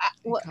 What?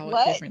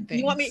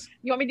 You want me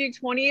to do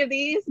 20 of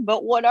these?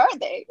 But what are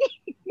they?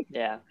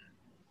 Yeah.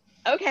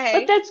 Okay.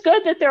 But that's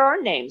good that there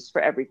are names for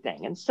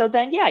everything. And so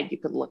then, yeah, you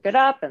could look it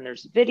up, and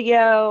there's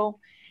video,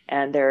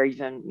 and there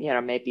even,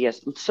 maybe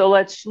so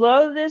let's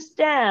slow this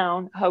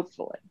down,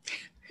 hopefully.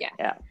 Yeah.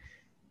 Yeah.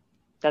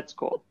 That's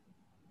cool.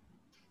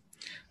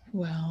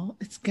 Well,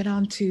 let's get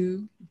on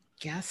to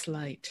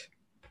Gaslight,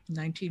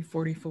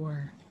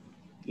 1944.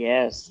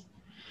 Yes.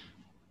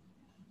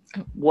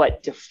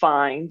 What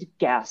defined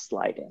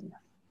gaslighting?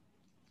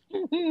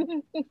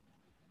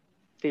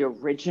 the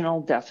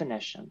original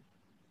definition,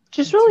 which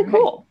is That's really right.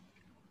 cool.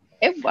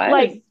 It was.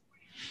 Like,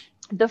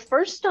 the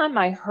first time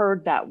I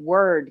heard that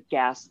word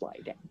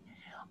gaslighting,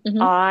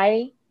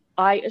 Mhm.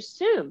 I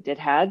assumed it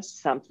had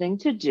something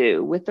to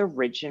do with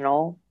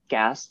original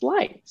gas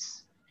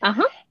lights.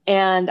 Uh-huh.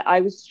 And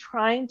I was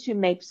trying to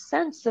make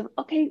sense of,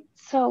 okay,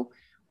 so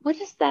what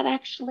does that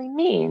actually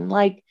mean?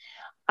 Like,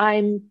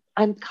 I'm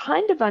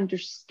kind of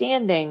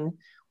understanding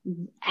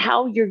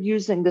how you're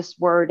using this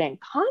word in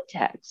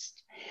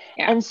context.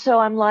 Yeah. And so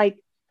I'm like,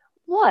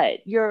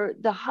 what? You're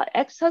the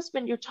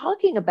ex-husband you're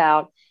talking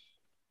about,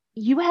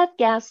 you have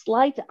gas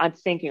lights. I'm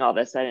thinking all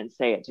this. I didn't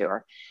say it to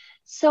her.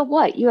 So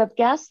what? You have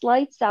gas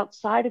lights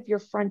outside of your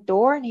front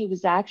door and he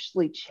was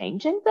actually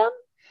changing them?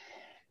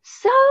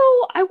 So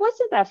I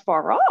wasn't that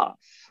far off.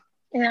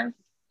 Yeah.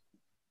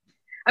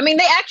 I mean,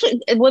 they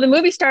actually, well, the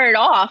movie started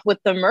off with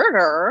the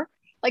murder.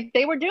 Like,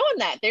 they were doing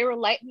that. They were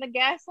lighting the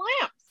gas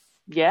lamps.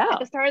 Yeah. At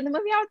the start of the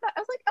movie, I was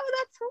like, oh,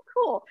 that's so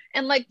cool.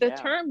 And like the Yeah.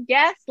 term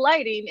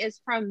gaslighting is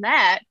from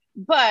that,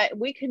 but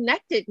we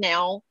connect it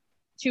now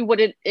to what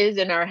it is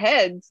in our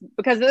heads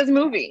because of this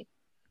movie.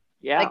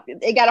 Yeah. Like,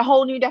 it got a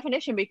whole new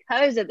definition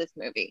because of this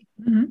movie,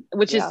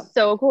 which is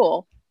so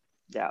cool.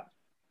 Yeah.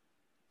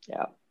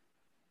 Yeah.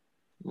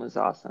 It was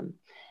awesome.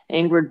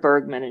 Ingrid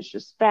Bergman is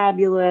just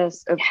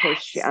fabulous. Of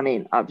course, she, I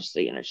mean,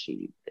 obviously, you know,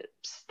 she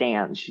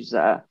stands. She's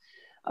a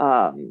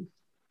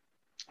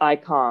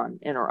icon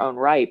in her own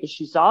right, but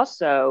she's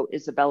also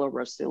Isabella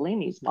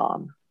Rossellini's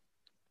mom.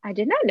 I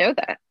did not know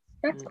that.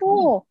 That's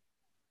cool.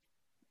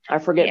 I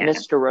forget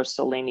Mr.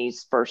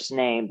 Rossellini's first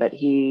name, but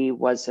he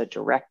was a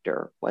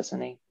director,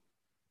 wasn't he?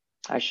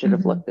 I should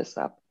have looked this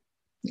up.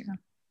 Yeah.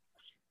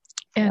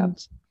 And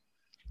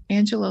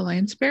Angela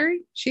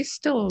Lansbury, she's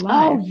still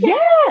alive. Oh,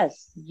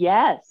 yes.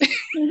 Yes.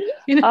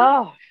 You know,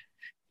 Oh,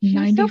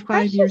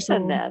 95 so years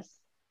in old. this.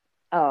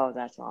 Oh,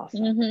 that's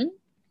awesome. Mm-hmm.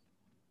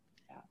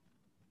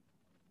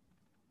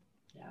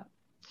 Yeah.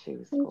 She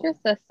was cool. Just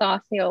a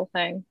saucy old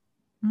thing.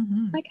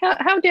 Mm-hmm. Like,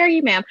 how dare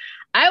you, ma'am?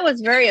 I was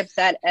very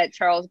upset at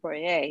Charles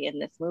Boyer in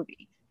this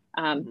movie.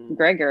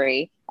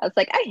 Gregory. I was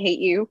like, I hate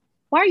you.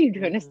 Why are you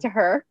doing this to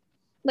her?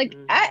 Like,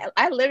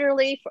 I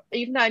literally,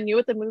 even though I knew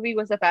what the movie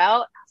was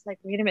about, I was like,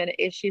 wait a minute,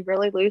 is she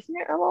really losing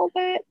it a little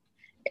bit?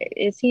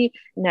 Is he?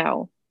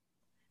 No.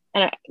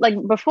 And like,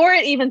 before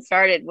it even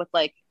started with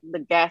like the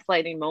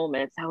gaslighting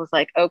moments, I was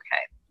like, okay,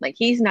 like,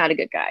 he's not a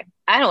good guy.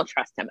 I don't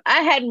trust him.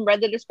 I hadn't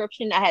read the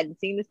description. I hadn't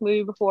seen this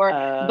movie before,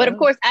 but of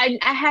course I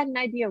had an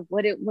idea of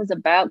what it was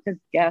about because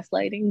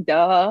gaslighting,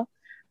 duh.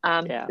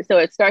 So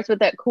it starts with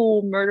that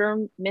cool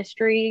murder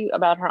mystery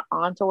about her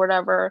aunt or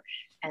whatever.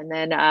 And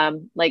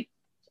then, like,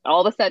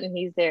 all of a sudden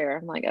he's there.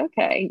 I'm like,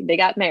 okay, they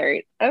got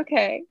married.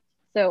 Okay.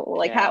 So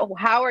like,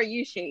 how are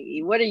you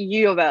shady? What are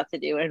you about to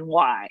do and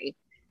why?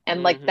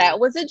 And like, that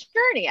was a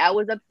journey. I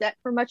was upset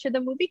for much of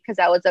the movie because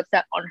I was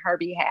upset on her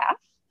behalf,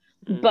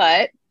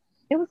 but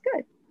it was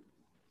good.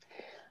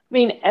 I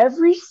mean,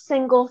 every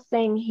single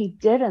thing he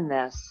did in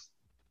this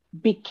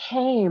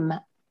became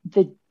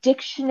the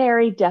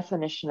dictionary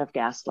definition of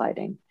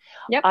gaslighting.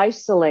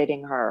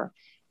 Isolating her,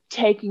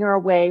 taking her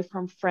away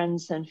from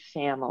friends and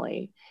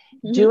family,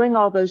 doing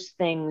all those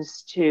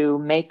things to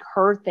make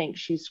her think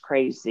she's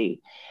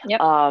crazy.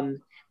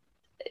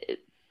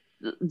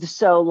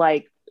 So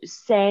like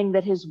saying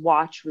that his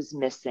watch was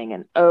missing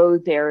and, oh,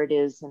 there it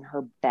is in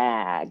her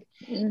bag,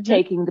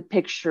 taking the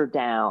picture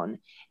down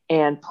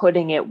and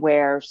putting it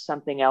where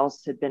something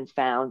else had been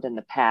found in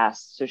the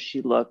past. So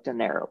she looked and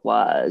there it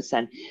was.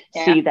 And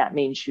see, that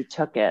means you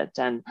took it.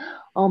 And,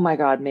 oh my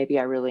God, maybe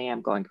I really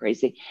am going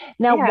crazy.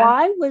 Now,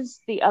 why was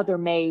the other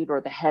maid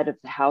or the head of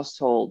the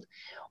household,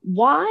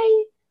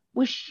 why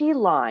was she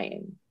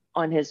lying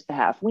on his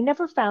behalf? We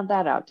never found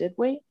that out, did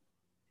we?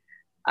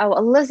 Oh,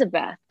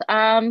 Elizabeth.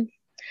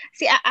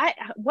 See, I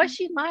was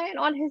she lying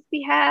on his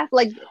behalf?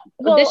 Like,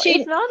 well, did she?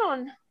 It's not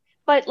on,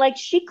 but like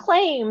she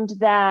claimed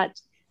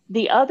that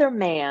the other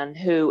man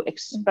who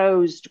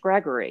exposed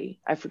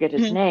Gregory, I forget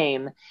his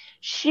name,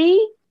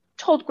 she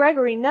told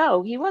Gregory,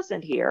 no, he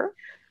wasn't here.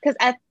 Because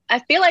I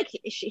feel like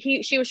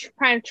she was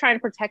trying to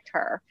protect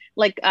her.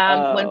 Like,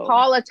 when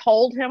Paula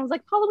told him, I was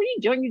like, Paula, what are you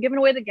doing? You're giving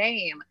away the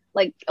game.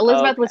 Like,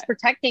 Elizabeth was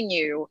protecting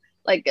you.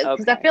 Like,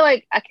 because I feel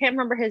like, I can't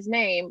remember his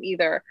name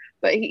either,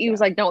 but he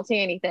was like, don't say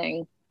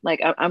anything. Like,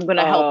 I'm going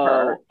to help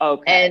her.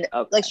 And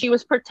like, she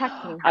was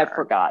protecting her. I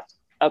forgot.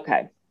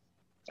 Okay.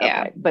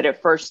 But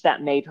at first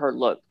that made her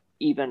look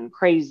even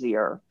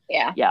crazier.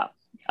 Okay.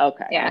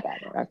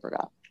 I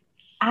forgot.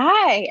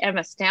 I am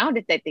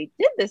astounded that they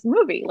did this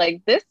movie.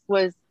 Like, this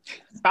was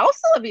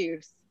spousal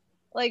abuse.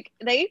 Like,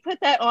 they put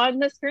that on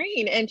the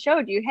screen and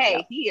showed you,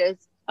 hey, he is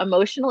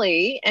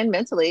emotionally and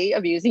mentally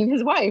abusing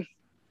his wife.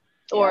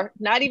 Or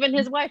not even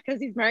his wife because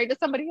he's married to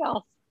somebody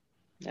else.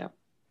 Yeah.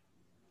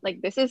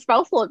 Like, this is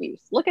spousal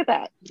abuse. Look at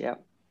that. Yeah.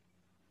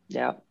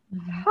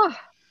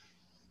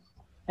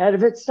 Ahead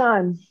of its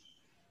time.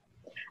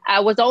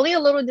 I was only a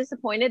little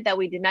disappointed that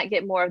we did not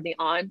get more of the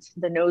aunt,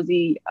 the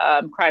nosy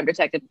crime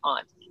detective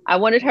aunt. I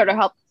wanted her to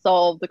help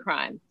solve the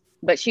crime,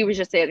 but she was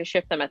just there to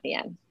shift them at the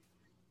end.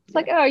 It's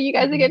like, oh, you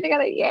guys are getting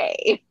together.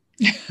 Yay.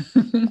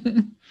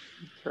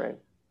 True.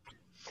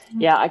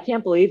 Yeah, I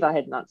can't believe I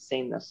had not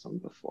seen this one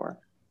before.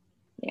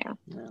 Yeah.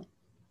 No.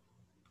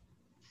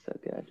 So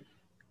good.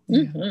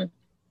 Mm-hmm.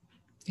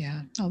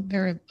 Yeah. Oh,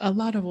 there are a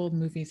lot of old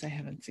movies I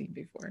haven't seen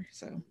before.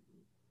 So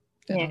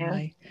so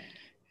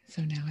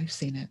now I've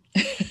seen it.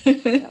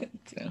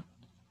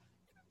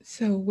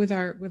 So with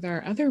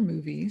our other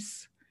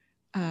movies,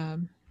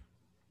 then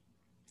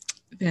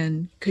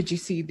could you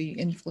see the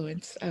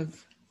influence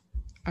of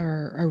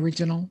our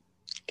original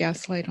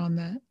Gaslight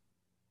on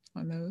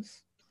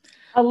those?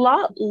 A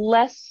lot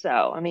less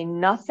so. I mean,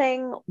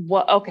 nothing.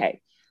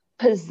 Okay,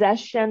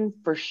 Possession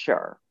for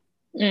sure,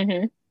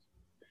 Mm-hmm.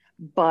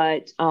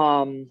 but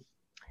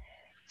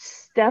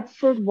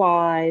Stepford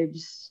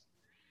Wives,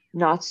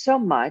 not so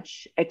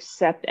much.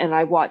 Except, and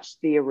I watched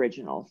the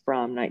original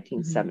from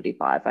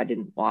 1975. I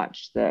didn't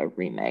watch the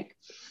remake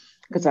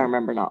because I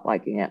remember not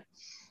liking it.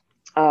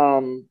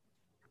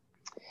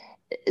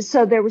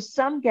 So there was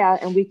some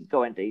and we could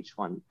go into each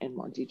one in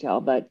more detail,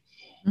 but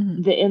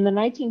in the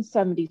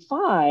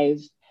 1975,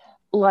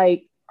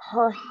 like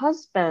her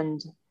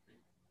husband,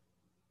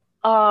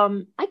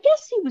 I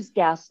guess he was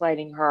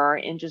gaslighting her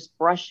and just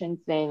brushing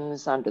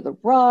things under the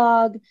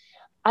rug.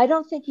 I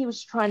don't think he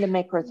was trying to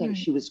make her think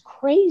she was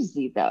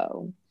crazy,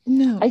 though.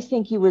 No. I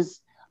think he was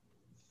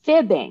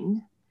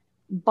fibbing,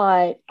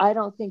 but I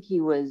don't think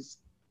he was,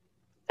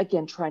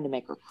 again, trying to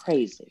make her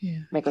crazy.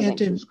 Yeah. Make her he think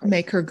had she to was crazy.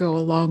 make her go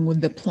along with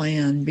the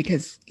plan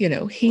because,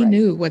 he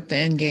knew what the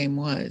end game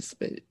was,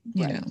 but,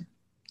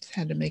 just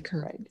had to make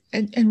her. Right.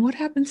 And what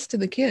happens to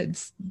the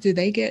kids? Do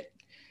they get,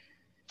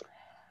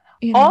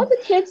 All the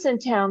kids in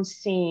town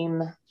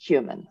seem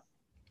human.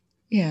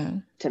 Yeah.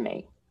 To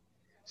me.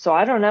 So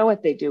I don't know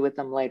what they do with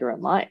them later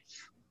in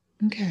life.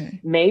 Okay.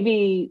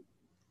 Maybe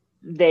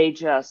they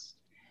just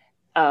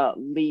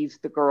leave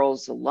the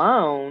girls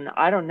alone.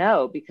 I don't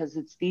know, because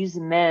it's these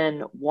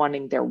men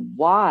wanting their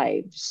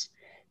wives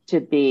to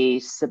be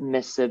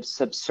submissive,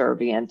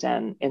 subservient,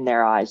 and in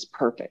their eyes,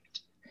 perfect.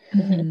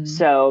 Mm-hmm.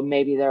 So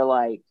maybe they're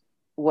like,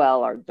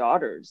 well, our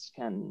daughters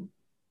can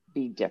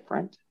be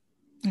different.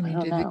 I mean,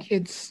 did the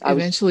kids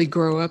eventually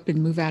grow up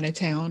and move out of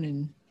town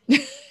and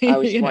I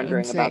was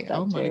wondering about that.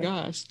 Oh my too.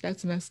 gosh,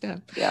 that's messed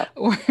up. Yeah.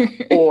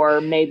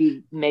 Or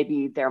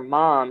maybe their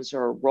moms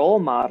are role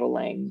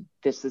modeling.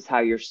 This is how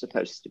you're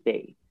supposed to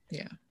be.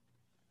 Yeah.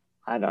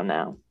 I don't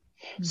know.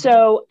 Mm-hmm.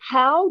 So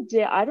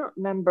I don't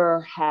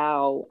remember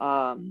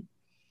how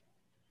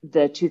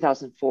the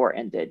 2004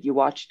 ended. You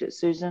watched it,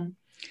 Susan?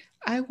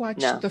 I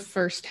watched the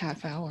first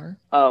half hour.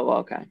 Oh,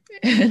 okay.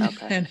 And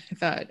I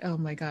thought, oh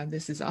my God,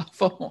 this is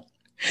awful.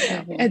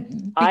 Yeah.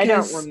 I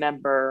don't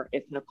remember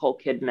if Nicole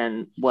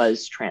Kidman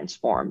was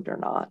transformed or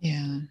not.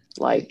 Yeah.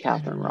 Like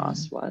Catherine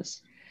Ross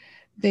was.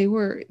 They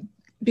were,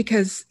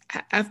 because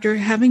after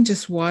having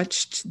just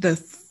watched the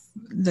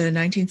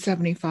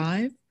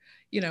 1975,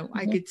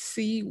 I could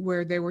see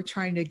where they were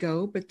trying to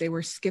go, but they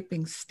were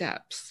skipping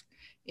steps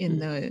in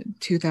the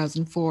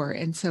 2004.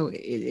 And so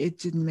it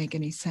didn't make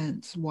any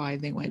sense why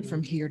they went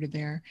from here to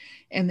there.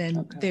 And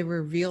then they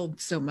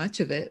revealed so much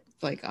of it.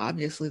 Like,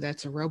 obviously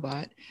that's a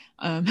robot,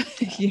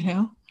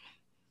 Yeah,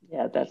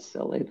 that's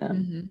silly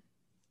then.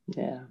 Mm-hmm.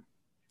 Yeah.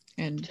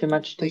 And too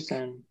much too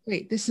soon.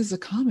 Wait, this is a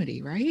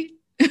comedy, right?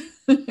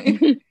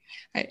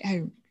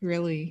 I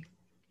really.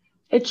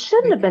 It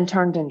shouldn't have been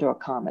turned into a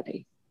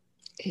comedy.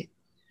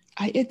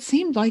 It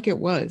seemed like it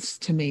was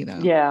to me, though.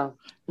 Yeah.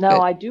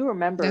 No, I do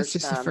remember. That's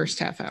just the first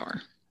half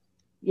hour.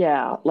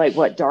 Yeah. Like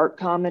what, dark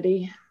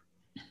comedy?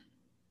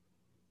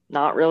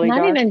 Not really Not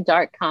dark? even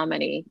dark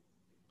comedy.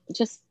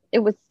 Just, it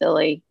was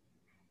silly.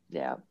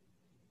 Yeah.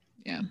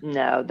 Yeah.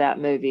 No, that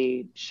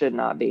movie should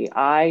not be.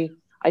 I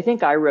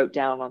think I wrote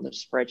down on the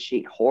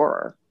spreadsheet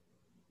horror.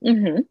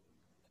 Mm-hmm.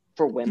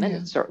 For women,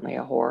 it's certainly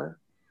a horror.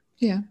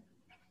 Yeah.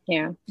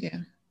 Yeah. Yeah.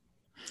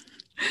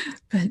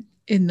 But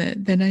in the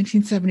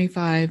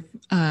 1975,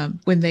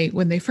 when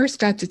they first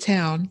got to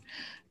town,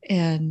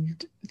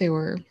 and they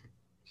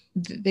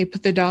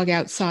put the dog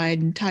outside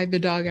and tied the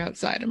dog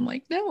outside. I'm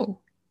like, no,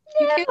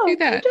 you can't do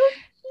that.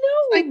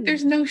 No, like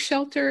there's no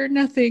shelter,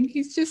 nothing.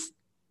 He's just,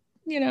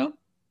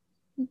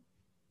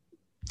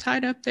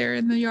 tied up there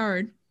in the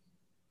yard.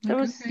 It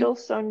was still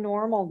so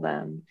normal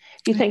then.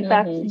 If you think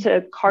back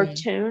to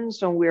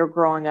cartoons when we were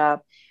growing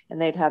up, and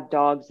they'd have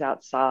dogs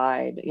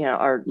outside,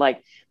 or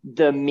like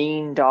the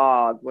mean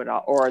dog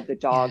or the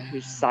dog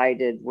who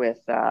sided with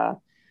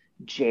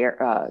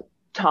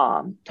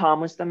Tom. Tom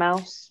was the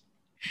mouse.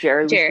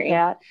 Jerry was the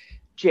cat.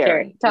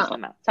 Jerry was the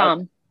mouse.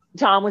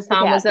 Tom was the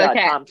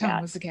cat.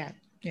 Tom was the cat.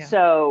 Yeah.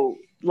 So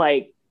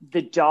like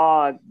the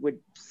dog would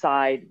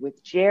side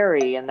with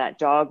Jerry, and that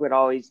dog would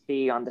always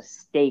be on the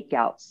stake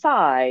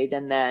outside,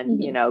 and then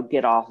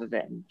get off of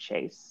it and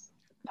chase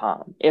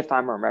Tom, if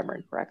I'm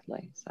remembering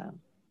correctly. So,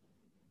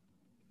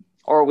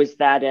 or was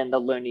that in the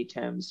Looney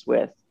Tunes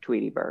with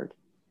Tweety Bird?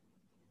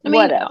 I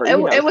mean, whatever.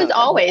 It was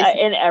always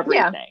in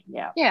everything.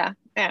 Yeah. Yeah.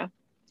 Yeah.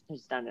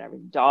 He's done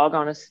everything. Dog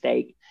on a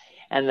stake,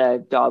 and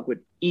the dog would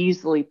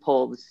easily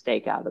pull the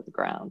stake out of the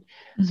ground.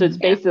 So it's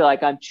basically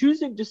like, I'm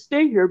choosing to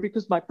stay here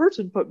because my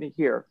person put me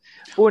here.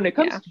 But when it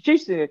comes to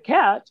chasing a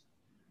cat,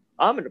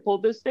 I'm going to pull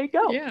this stake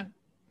out. Yeah.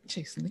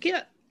 Chasing the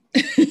cat.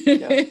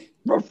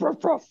 Ruff,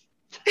 ruff, ruff.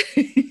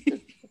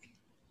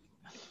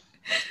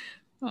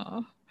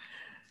 Oh.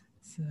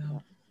 So,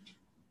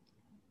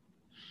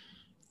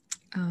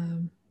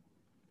 and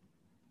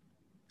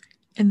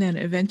then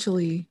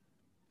eventually,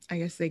 I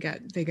guess they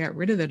got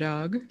rid of the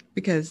dog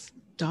because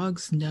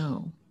dogs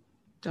know.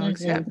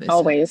 Dogs have this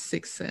always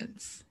sixth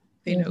sense.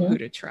 They know who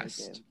to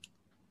trust.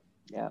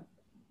 Yeah.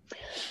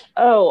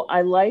 Oh,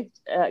 I liked.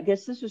 I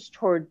guess this was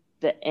toward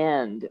the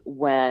end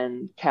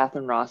when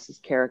Catherine Ross's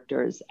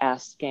character is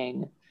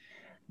asking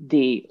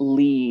the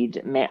lead,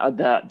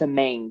 the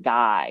main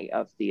guy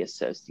of the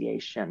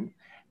association,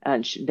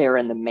 and they're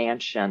in the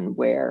mansion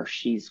where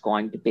she's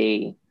going to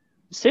be,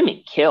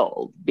 assuming,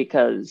 killed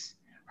because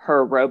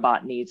her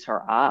robot needs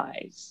her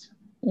eyes,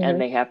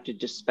 and they have to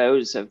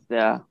dispose of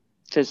the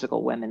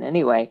physical women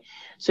anyway.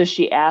 So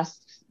she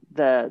asks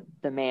the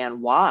man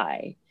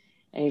why,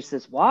 and he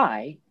says,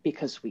 "Why?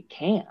 Because we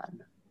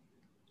can."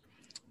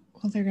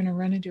 Well, they're going to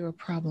run into a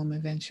problem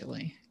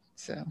eventually.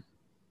 So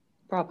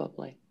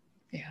probably,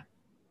 yeah.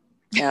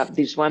 Yeah,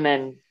 these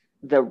women,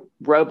 the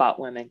robot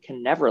women,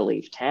 can never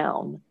leave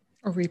town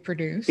or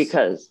reproduce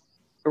because,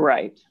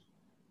 right.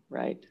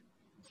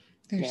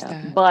 There's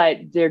that.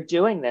 But they're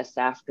doing this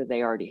after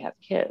they already have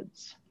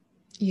kids.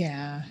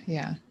 Yeah.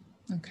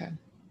 Okay.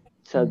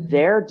 So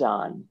they're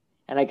done.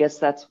 And I guess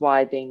that's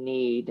why they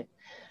need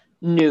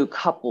new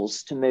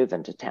couples to move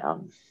into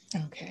town.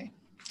 Okay.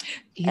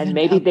 Even and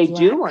maybe they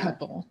do want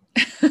couple.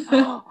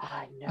 Oh,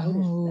 I noticed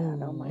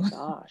that. Oh my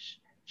gosh.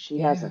 She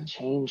hasn't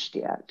changed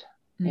yet.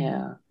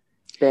 Yeah.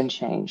 Been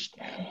changed.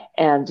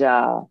 And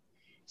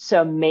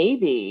so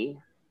maybe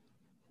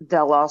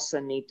they'll also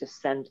need to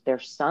send their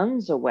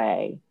sons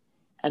away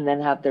and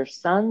then have their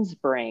sons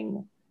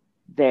bring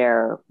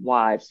their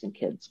wives and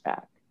kids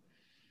back.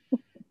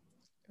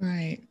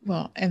 Right.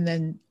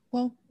 And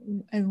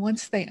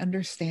once they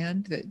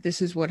understand that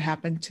this is what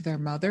happened to their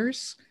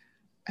mothers,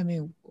 I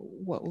mean,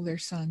 what will their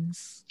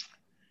sons,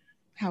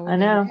 how will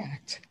they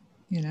react?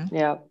 You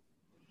know?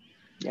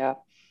 Yeah.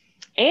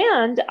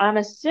 And I'm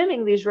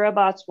assuming these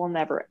robots will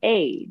never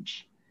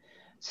age.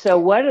 So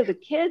what are the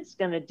kids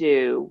going to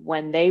do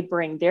when they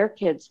bring their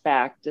kids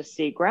back to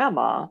see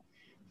grandma?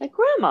 Like,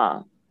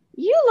 Grandma,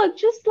 you look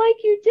just like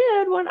you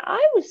did when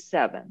I was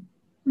 7.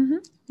 Mm-hmm.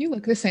 You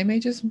look the same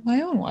age as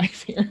my own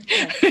wife here.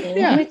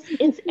 Yeah.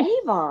 It's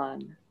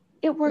Avon.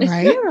 It works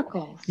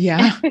miracles.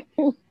 Yeah.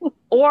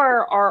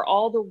 Or are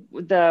all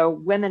the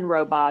women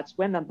bots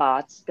going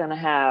to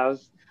have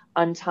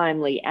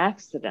untimely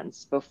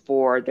accidents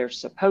before they're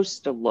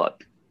supposed to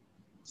look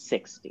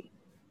 60?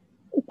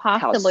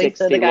 Possibly, 60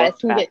 so the guys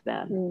can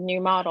get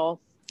new models.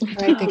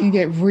 Right, they can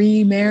get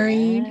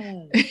remarried.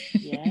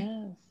 Yes.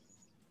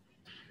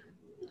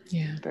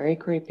 Yeah. Very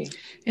creepy.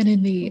 And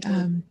in the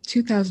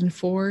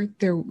 2004,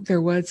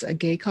 there was a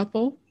gay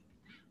couple.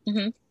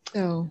 Mm-hmm.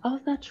 So. Oh,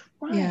 that's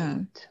right. Yeah.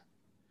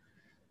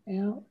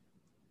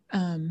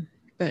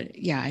 But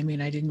yeah, I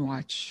mean, I didn't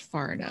watch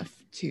far enough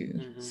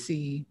to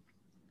see.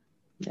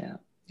 Yeah.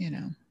 You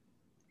know,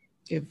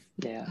 if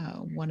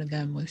one of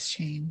them was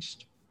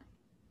changed.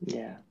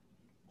 Yeah.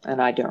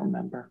 And I don't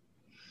remember.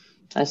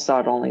 I saw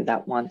it only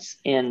that once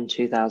in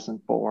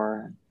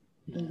 2004.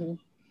 Mm-hmm.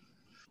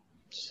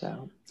 So.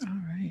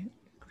 All right.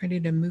 Ready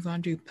to move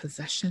on to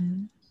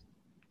Possession?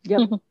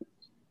 Yep.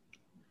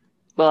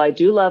 Well, I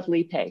do love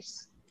Lee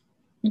Pace.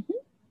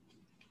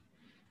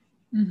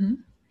 Mm-hmm.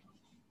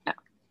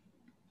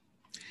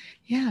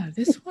 Yeah,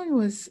 this one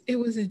was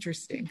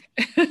interesting.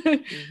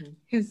 I'm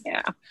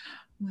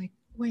like,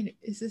 wait,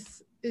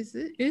 is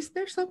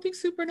there something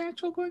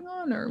supernatural going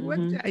on, or what?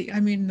 I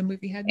mean, the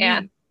movie had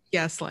me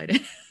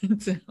gaslighted.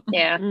 So.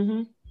 Yeah.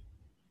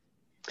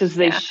 Because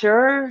they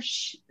sure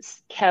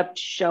kept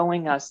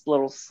showing us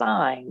little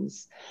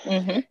signs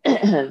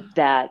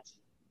that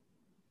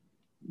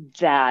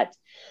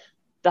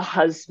the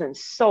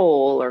husband's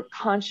soul or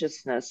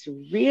consciousness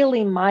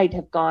really might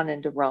have gone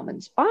into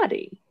Roman's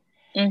body.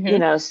 You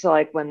know, so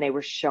like when they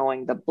were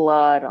showing the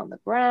blood on the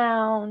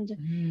ground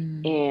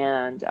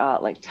and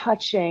like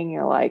touching,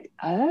 you're like,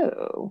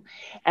 oh.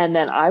 And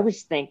then I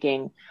was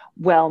thinking,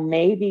 well,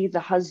 maybe the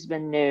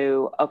husband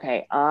knew,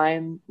 okay,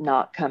 I'm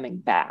not coming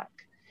back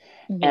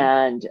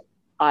and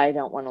I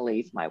don't want to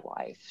leave my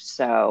wife.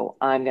 So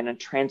I'm going to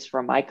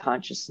transfer my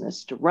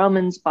consciousness to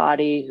Roman's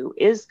body, who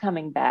is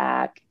coming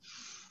back.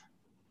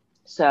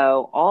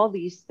 So all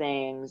these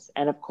things.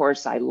 And of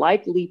course, I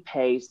like Lee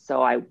Pace,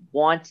 so I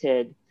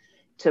wanted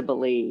to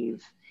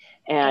believe.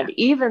 And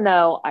even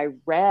though I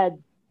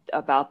read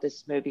about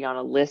this movie on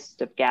a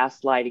list of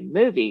gaslighting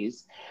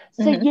movies,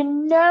 so you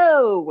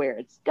know where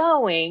it's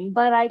going,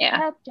 but I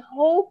kept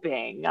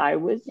hoping I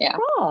was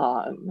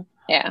wrong.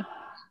 Yeah.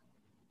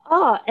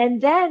 And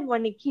then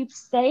when he keeps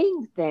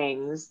saying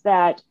things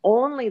that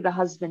only the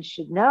husband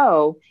should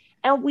know,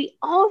 and we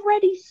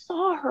already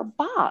saw her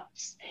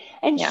box,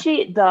 and Yeah.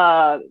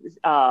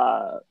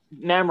 the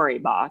memory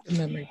box, The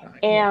memory box,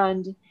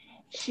 and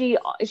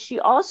she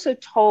also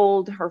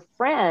told her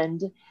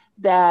friend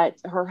that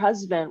her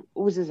husband,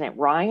 what was his name,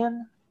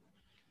 Ryan?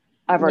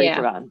 I've already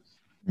forgotten.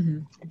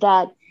 Mm-hmm.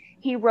 That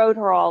he wrote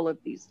her all of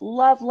these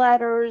love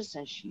letters,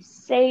 and she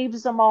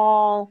saves them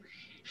all.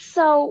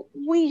 So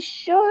we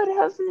should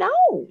have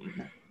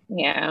known.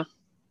 Yeah.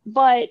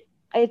 But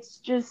it's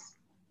just,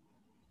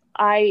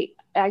 I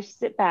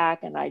sit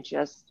back and I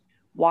just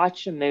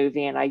watch a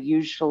movie, and I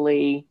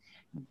usually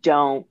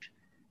don't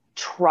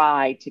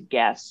try to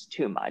guess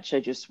too much. I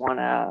just want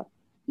to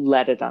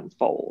let it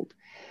unfold.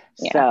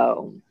 Yeah.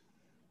 So,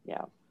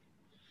 yeah.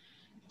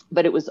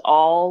 But it was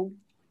all,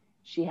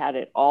 she had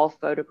it all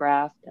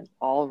photographed and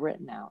all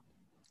written out.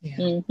 Yeah.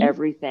 Mm-hmm.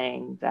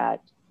 Everything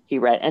that he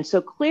read. And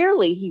so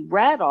clearly he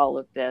read all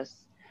of this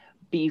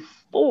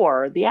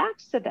before the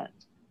accident.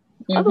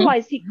 Mm-hmm.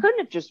 Otherwise, he couldn't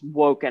have just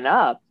woken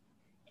up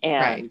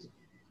and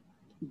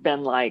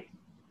been like,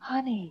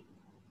 honey,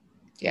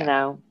 you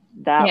know,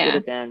 that would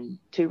have been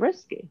too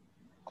risky.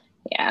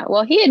 Yeah.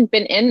 Well, he had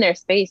been in their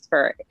space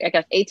for, I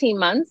guess, 18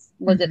 months.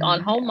 Was it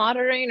on home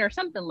monitoring or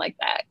something like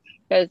that?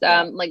 Because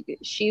like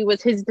she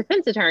was his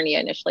defense attorney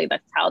initially.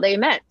 That's how they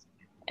met.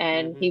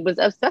 And he was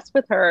obsessed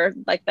with her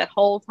like that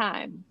whole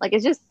time. Like,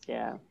 it's just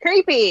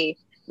creepy.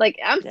 Like,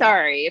 I'm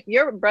sorry. If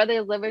your brother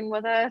is living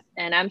with us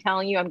and I'm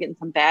telling you I'm getting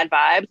some bad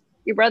vibes,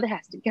 your brother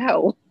has to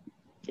go.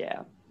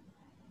 Yeah.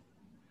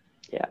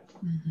 Yeah.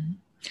 Mm-hmm.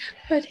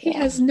 But he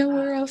has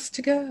nowhere else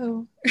to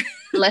go.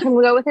 Let him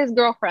go with his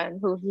girlfriend,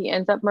 who he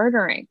ends up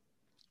murdering.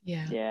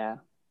 Yeah. Yeah.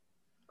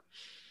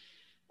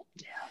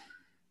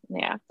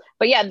 Yeah.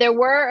 But yeah, there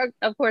were,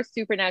 of course,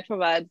 supernatural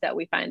vibes that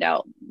we find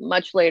out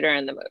much later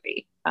in the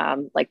movie.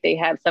 Like they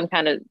have some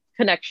kind of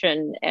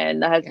connection,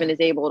 and the husband is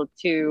able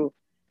to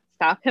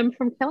stop him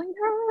from killing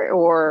her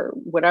or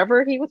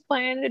whatever he was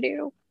planning to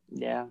do.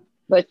 Yeah.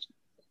 But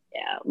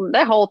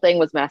that whole thing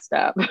was messed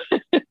up.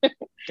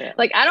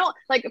 Like, I was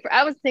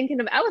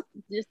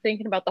just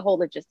thinking about the whole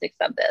logistics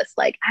of this.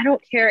 Like, I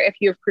don't care if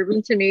you've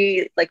proven to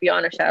me, like,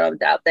 beyond a shadow of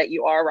doubt that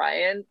you are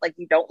Ryan. Like,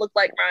 you don't look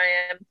like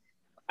Ryan.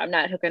 I'm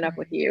not hooking up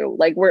with you.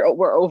 Like, we're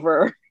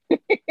over.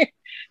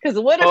 Because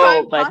what if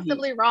I'm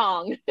possibly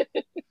wrong?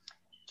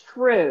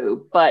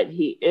 True, but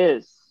he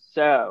is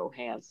so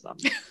handsome.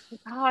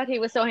 God, he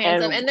was so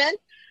handsome. And then,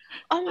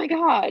 oh my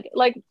God,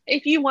 like,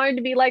 if you wanted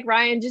to be like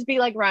Ryan, just be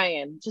like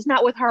Ryan, just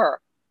not with her.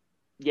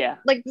 Yeah.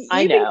 Like, you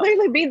can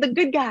clearly be the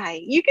good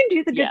guy. You can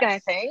do the good guy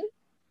thing.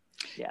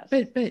 Yes.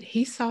 But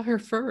he saw her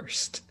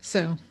first,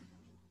 so.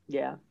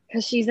 Yeah.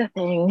 Because she's a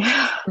thing.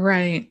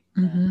 Right.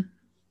 Mm-hmm.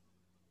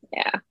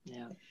 Yeah.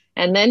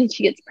 And then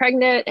she gets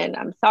pregnant, and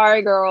I'm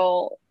sorry,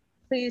 girl.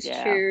 Please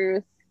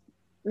choose.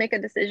 Make a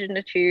decision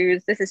to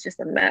choose. This is just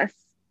a mess.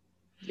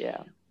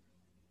 Yeah.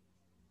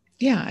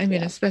 Yeah, I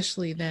mean,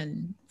 especially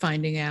then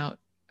finding out,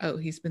 oh,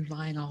 he's been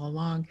lying all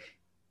along.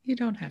 You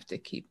don't have to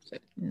keep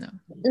it. No.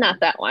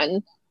 Not that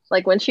one.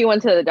 Like, when she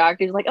went to the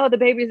doctor, he's like, oh, the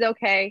baby's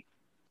okay.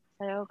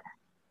 I said, okay.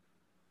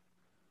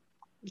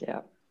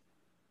 Yeah.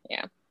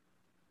 Yeah.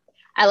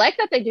 I like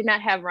that they did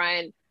not have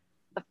Ryan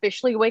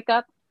officially wake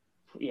up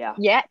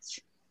yet,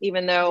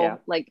 even though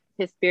like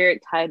his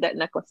spirit tied that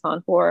necklace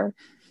on for her.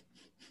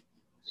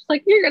 She's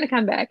like, you're gonna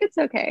come back, it's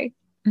okay.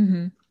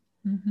 Mm-hmm.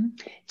 Mm-hmm.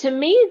 To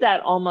me,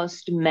 that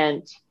almost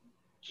meant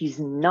he's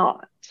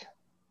not.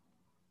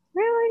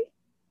 Really?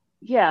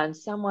 Yeah, in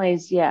some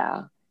ways,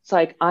 yeah. It's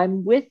like,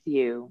 I'm with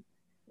you,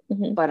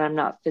 but I'm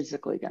not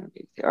physically going to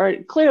be with you.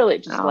 Or clearly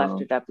it just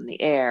left it up in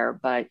the air,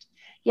 but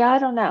yeah, I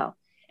don't know.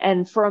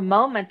 And for a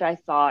moment I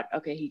thought,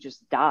 okay, he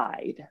just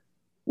died.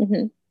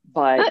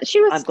 But she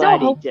was I'm still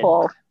glad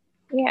hopeful.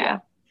 He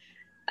didn't.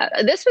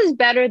 This was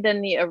better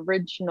than the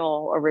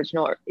original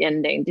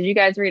ending. Did you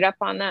guys read up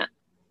on that?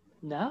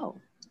 No.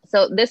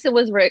 So this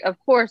was, of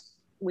course,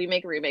 we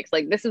make remakes.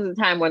 Like, this is the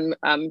time when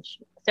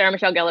Sarah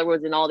Michelle Gellar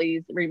was in all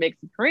these remakes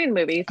of Korean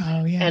movies.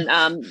 Oh yeah.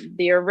 And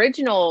the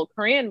original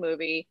Korean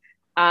movie,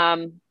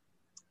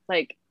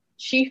 like,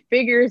 she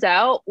figures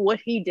out what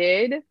he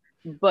did,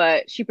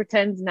 but she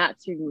pretends not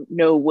to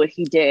know what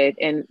he did.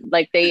 And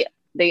like they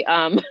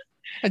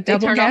a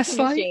double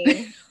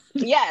gaslight.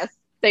 Yes,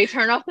 they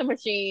turn off the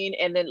machine,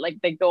 and then like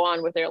they go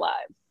on with their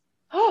lives.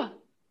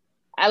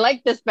 I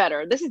like this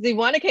better. This is the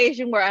one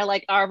occasion where I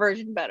like our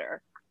version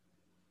better.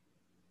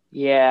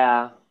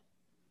 Yeah.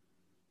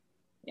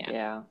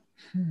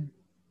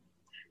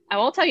 I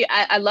won't tell you.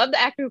 I love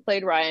the actor who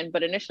played Ryan,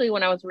 but initially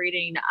when I was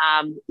reading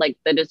like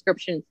the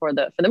description for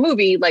the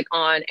movie, like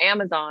on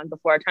Amazon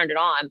before I turned it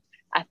on,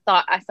 I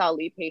thought I saw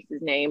Lee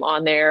Pace's name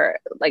on there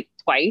like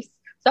twice.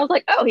 So I was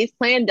like, oh, he's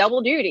playing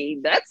double duty.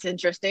 That's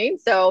interesting.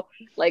 So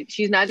like,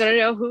 she's not gonna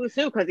know who's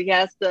who because he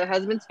has the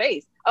husband's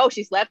face. Oh,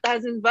 she slapped the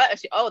husband's butt.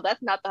 Oh,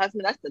 that's not the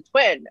husband. That's the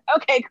twin.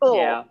 Okay, cool.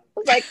 Yeah, I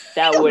was like,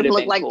 that would have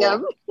look been like cool.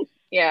 them.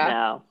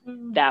 Yeah.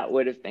 No, that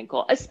would have been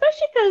cool,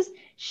 especially because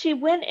she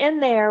went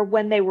in there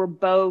when they were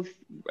both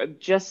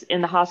just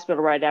in the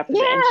hospital right after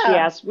that, and she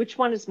Yeah. asked, "Which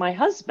one is my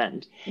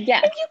husband?"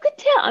 Yes. And you could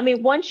tell. I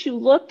mean, once you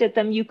looked at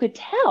them, you could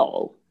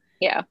tell.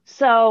 Yeah.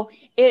 So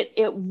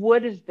it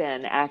would have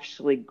been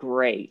actually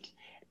great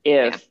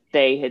if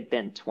they had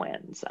been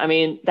twins. I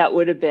mean, that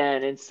would have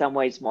been in some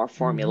ways more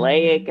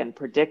formulaic and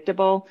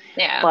predictable,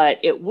 Yeah. but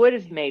it would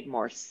have made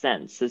more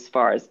sense as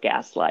far as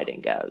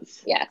gaslighting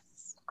goes. Yes.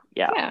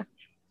 Yeah. Yeah.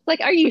 Like,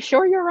 are you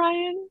sure you're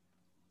Ryan?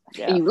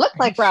 Yeah. You look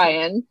like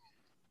Ryan.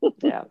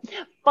 Yeah.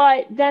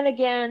 But then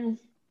again,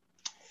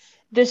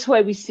 this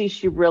way we see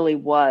she really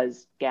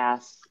was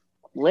gaslighted.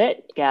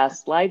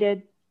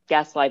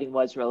 Gaslighting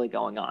was really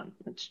going on.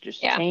 Let's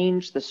just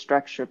change the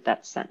structure of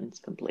that sentence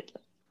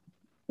completely.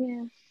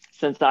 Yeah.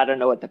 Since I don't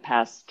know what the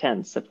past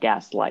tense of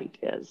gaslight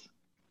is.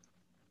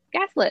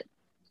 Gaslit.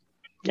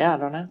 Yeah, I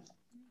don't know.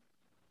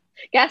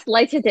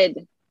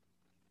 Gaslighted.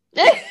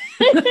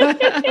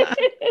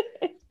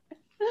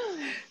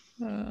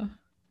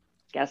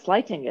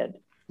 Gaslighting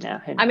it. No,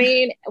 I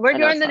mean, we're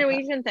doing the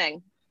Norwegian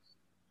thing.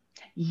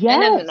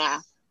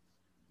 Yes.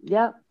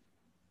 Yep.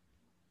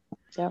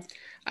 Yep.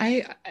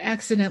 I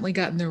accidentally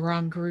got in the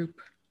wrong group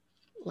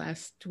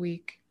last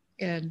week,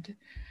 and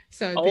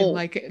so I've been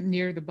like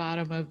near the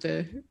bottom of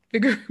the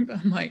group.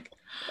 I'm like,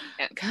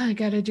 God, I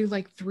gotta do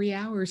like 3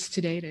 hours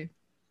today to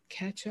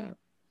catch up.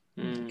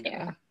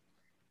 Yeah.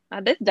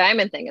 This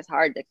diamond thing is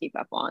hard to keep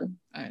up on.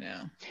 I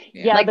know.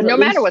 Yeah, like but no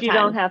matter what you time.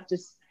 don't have to.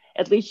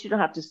 At least you don't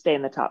have to stay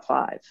in the top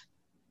 5.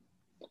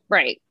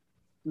 Right.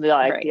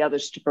 Like the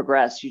others to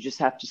progress, you just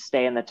have to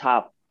stay in the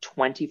top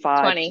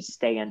 25 to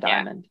stay in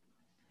diamond.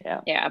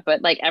 Yeah,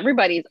 but like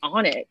everybody's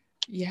on it.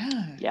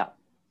 Yeah.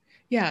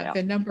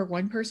 The number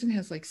 1 person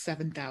has like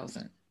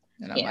 7,000.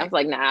 And I was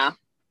like, nah,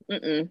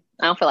 I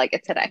don't feel like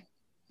it today.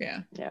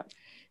 Yeah.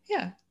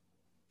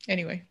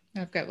 Anyway,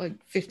 I've got like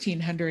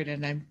 1,500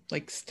 and I'm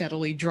like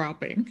steadily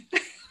dropping.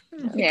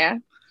 Yeah.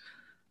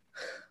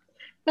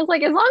 I was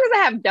like, as long as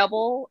I have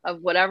double of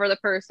whatever the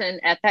person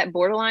at that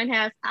borderline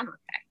has, I'm okay.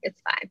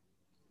 It's fine.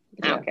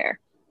 I don't care.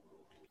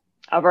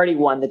 I've already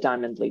won the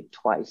Diamond League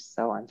twice,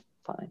 so I'm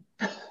fine.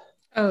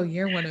 Oh,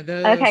 you're one of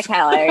those. Okay,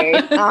 Kelly.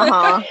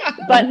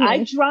 But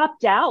I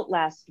dropped out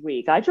last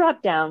week. I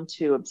dropped down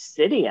to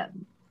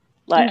Obsidian,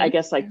 I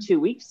guess like 2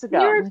 weeks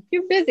ago.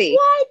 You're busy.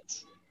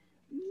 What?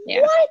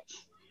 Yeah. What?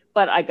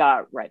 But I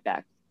got right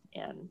back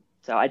in.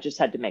 So I just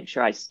had to make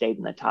sure I stayed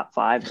in the top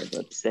 5 of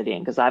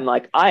Obsidian, because I'm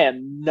like, I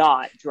am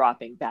not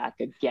dropping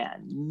back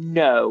again.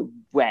 No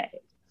way.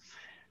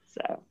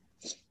 So,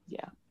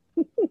 yeah.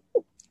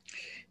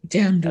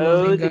 Damn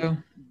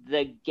Duolingo.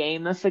 The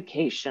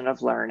gamification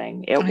of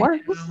learning. It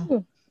works.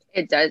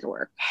 It does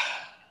work.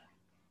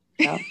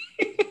 Yeah.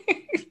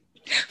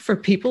 For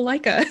people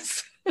like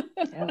us.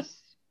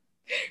 Yes.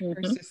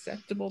 We're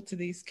susceptible to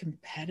these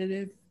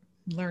competitive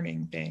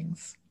learning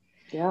things.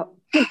 Yep.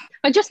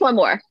 Just one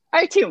more. All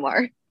right, 2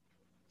 more.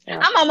 Yeah.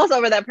 I'm almost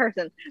over that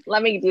person.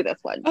 Let me do this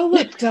one. Oh,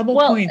 look, double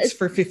points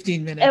for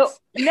 15 minutes.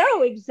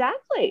 No,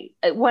 exactly.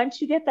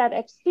 Once you get that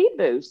XP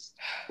boost,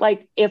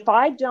 like if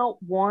I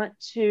don't want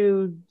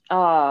to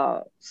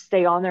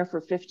stay on there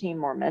for 15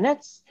 more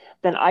minutes,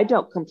 then I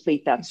don't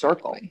complete that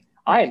circle. Right.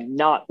 I am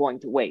not going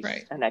to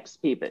waste an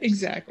XP boost.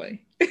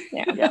 Exactly.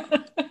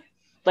 Yeah.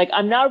 Like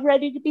I'm not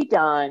ready to be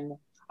done.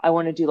 I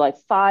want to do like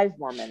 5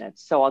 more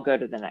minutes. So I'll go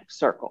to the next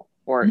circle.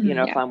 Or,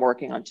 if I'm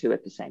working on 2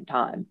 at the same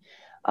time.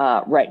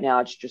 Right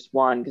now, it's just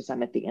 1 because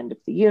I'm at the end of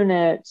the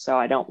unit. So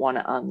I don't want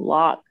to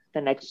unlock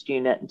the next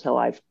unit until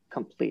I've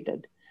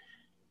completed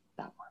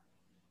that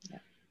one.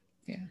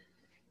 Yeah.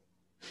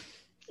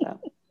 So,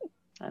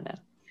 I know.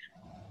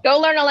 Go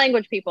learn a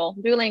language, people.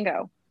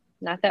 Duolingo.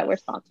 Not that we're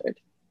sponsored.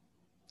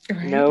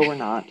 Right. No, we're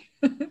not.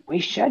 We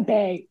should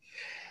be.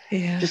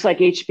 Yeah. Just like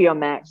HBO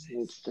Max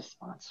needs to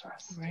sponsor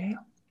us. Right.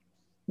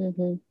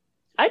 Mm-hmm.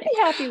 I'd be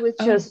happy with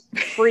just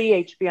free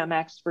HBO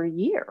Max for a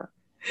year.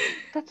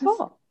 That's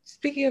all.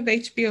 Speaking of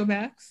HBO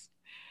Max,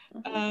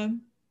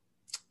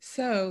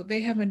 so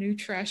they have a new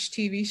trash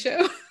TV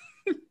show.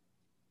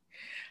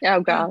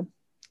 Oh, God.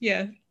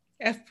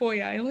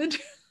 F-Boy Island.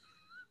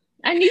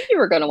 I knew you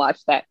were going to watch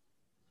that.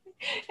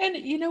 And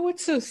you know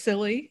what's so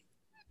silly?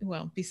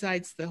 Well,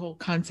 besides the whole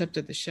concept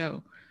of the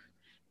show,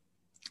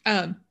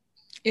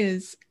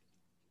 is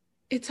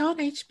it's on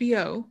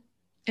HBO,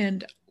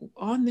 and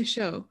on the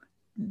show,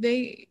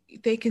 they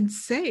can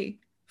say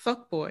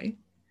fuckboy,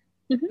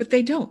 but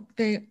they don't.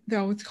 They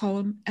always call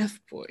him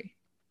F-boy.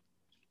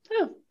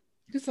 Oh.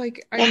 It's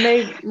like,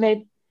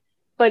 maybe,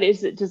 but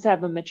does it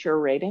have a mature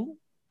rating?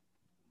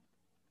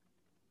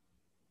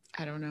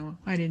 I don't know.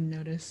 I didn't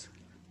notice.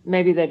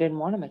 Maybe they didn't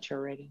want a mature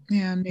rating.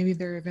 Yeah, maybe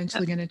they're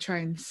eventually going to try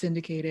and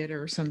syndicate it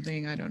or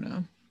something. I don't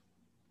know. I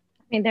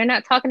mean, they're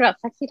not talking about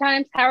sexy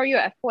times. How are you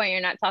at F-boy and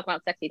you're not talking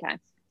about sexy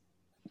times?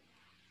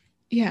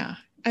 Yeah,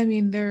 I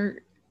mean,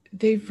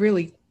 they've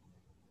really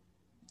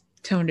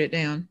toned it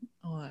down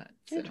a lot.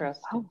 So.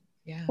 Interesting. Oh,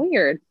 yeah.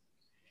 Weird.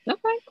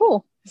 Okay,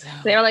 cool. So.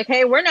 They're like,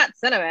 hey, we're not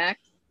Cinemax.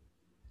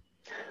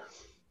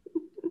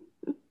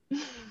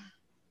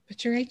 But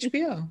your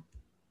HBO.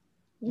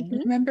 Mhm.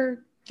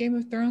 Remember Game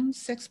of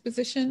Thrones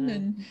exposition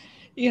and,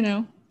 you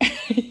know,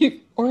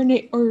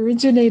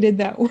 originated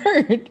that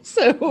word.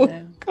 So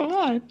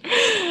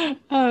come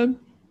on.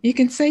 You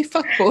can say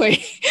fuck boy.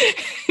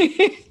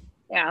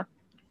 Yeah,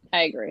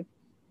 I agree.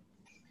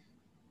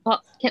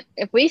 Well,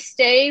 if we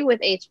stay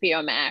with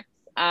HBO Max,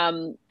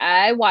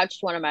 I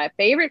watched one of my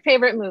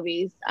favorite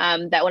movies.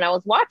 That when I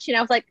was watching,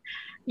 I was like,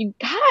 "You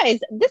guys,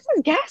 this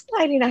is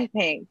gaslighting." I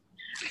think.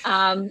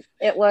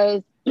 It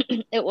was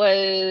it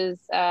was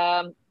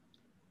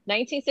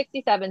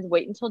 1967's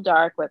Wait Until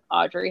Dark with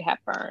Audrey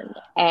Hepburn,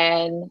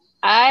 and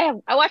I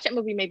watch that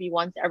movie maybe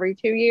once every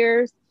 2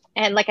 years.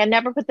 And like I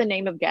never put the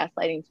name of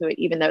gaslighting to it,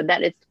 even though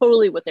that is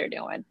totally what they're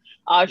doing.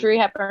 Audrey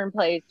Hepburn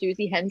plays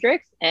Susie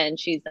Hendricks, and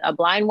she's a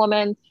blind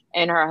woman,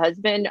 and her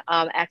husband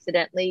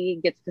accidentally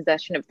gets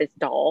possession of this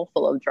doll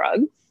full of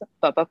drugs.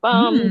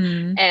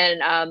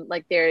 And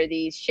like there are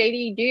these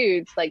shady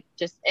dudes like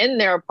just in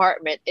their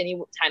apartment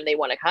anytime they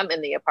want to come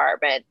in the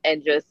apartment,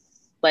 and just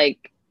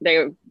like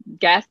they're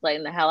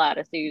gaslighting the hell out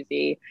of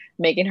Susie,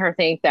 making her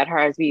think that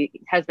her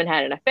husband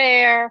had an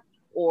affair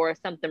or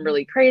something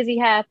really crazy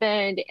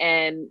happened.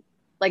 And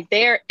like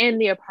they're in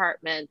the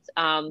apartment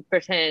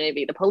pretending to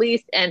be the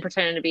police and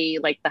pretending to be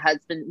like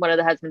one of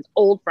the husband's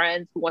old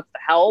friends who wants to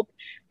help.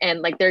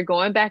 And like they're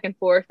going back and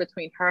forth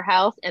between her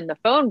house and the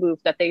phone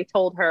booth that they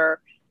told her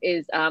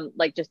is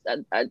like just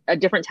a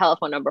different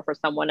telephone number for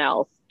someone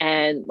else.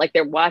 And like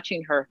they're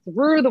watching her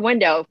through the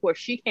window. Of course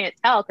she can't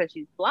tell because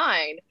she's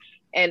blind.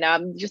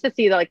 And just to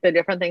see like the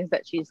different things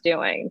that she's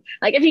doing.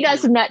 Like if you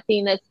guys have not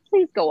seen this,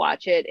 please go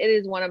watch it. It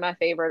is one of my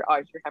favorite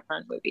Audrey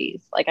Hepburn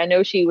movies. Like I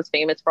know she was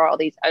famous for all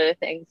these other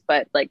things,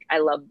 but like I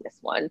love this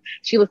one.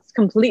 She looks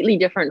completely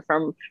different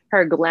from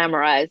her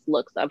glamorized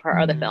looks of her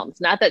other films.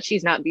 Not that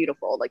she's not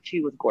beautiful, like she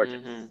was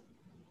gorgeous.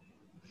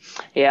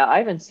 Yeah, I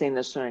haven't seen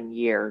this one in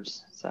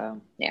years, so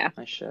yeah,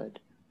 I should.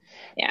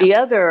 Yeah. The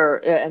other,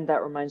 and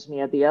that reminds me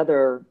of the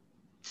other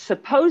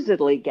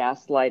supposedly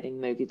gaslighting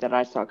movie that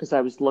I saw because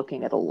I was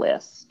looking at a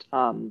list,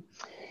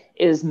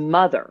 is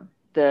Mother,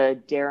 the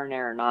Darren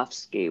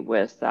Aronofsky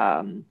with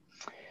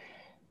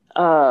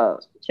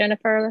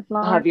Jennifer Lawrence.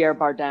 Javier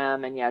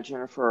Bardem and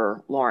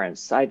Jennifer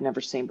Lawrence. I'd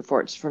never seen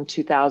before. It's from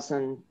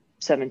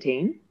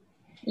 2017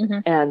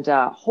 and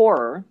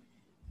horror.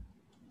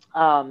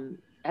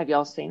 Have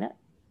y'all seen it?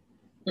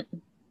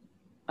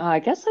 I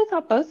guess I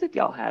thought both of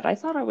y'all had. I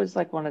thought I was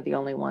like one of the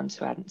only ones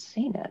who hadn't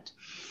seen it.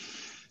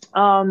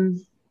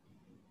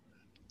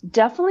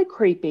 Definitely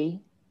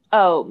creepy.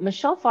 Oh,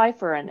 Michelle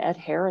Pfeiffer and Ed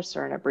Harris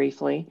are in it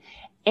briefly,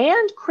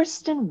 and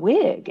Kristen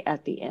Wiig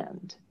at the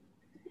end.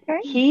 Okay.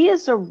 He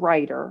is a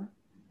writer.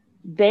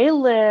 They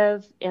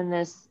live in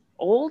this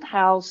old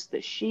house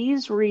that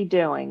she's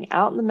redoing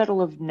out in the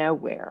middle of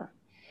nowhere,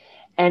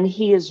 and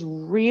he is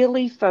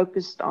really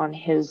focused on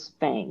his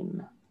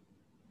fame.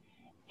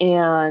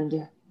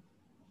 And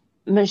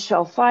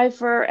Michelle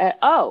Pfeiffer,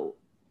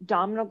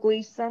 Domhnall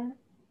Gleeson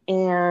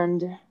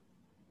and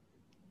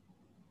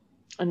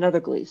another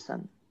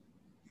Gleeson,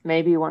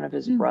 maybe one of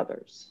his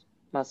brothers,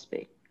 must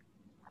be,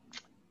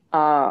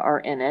 are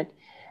in it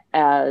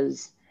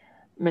as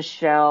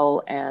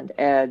Michelle and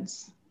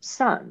Ed's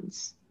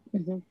sons.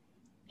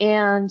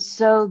 And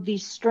so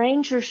these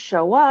strangers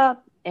show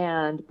up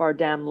and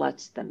Bardem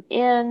lets them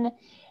in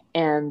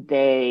and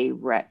they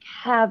wreak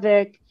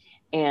havoc,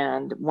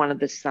 and one of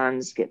the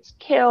sons gets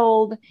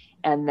killed,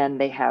 and then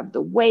they have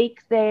the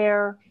wake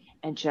there.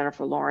 And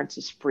Jennifer Lawrence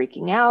is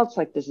freaking out. It's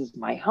like, this is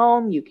my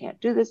home. You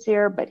can't do this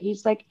here. But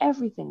he's like,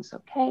 everything's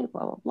okay,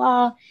 blah, blah,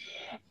 blah.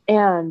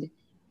 And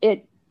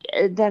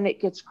then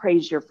it gets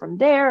crazier from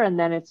there. And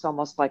then it's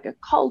almost like a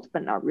cult,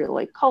 but not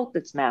really a cult.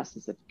 It's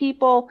masses of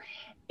people.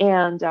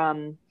 And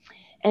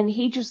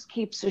he just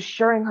keeps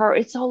assuring her,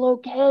 it's all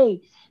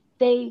okay.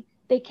 They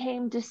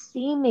came to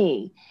see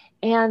me,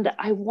 and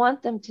I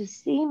want them to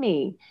see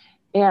me.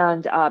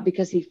 And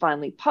because he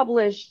finally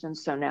published, and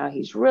so now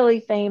he's really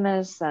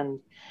famous.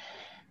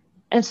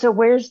 And so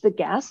where's the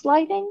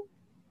gaslighting?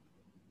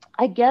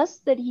 I guess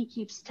that he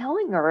keeps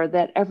telling her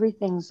that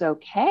everything's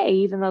okay,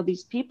 even though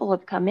these people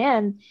have come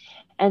in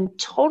and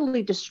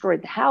totally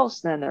destroyed the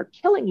house, and then they're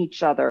killing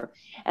each other.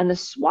 And the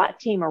SWAT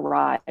team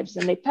arrives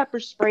and they pepper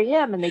spray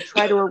him and they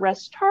try to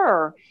arrest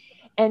her.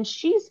 And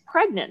she's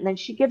pregnant, and then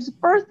she gives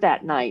birth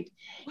that night.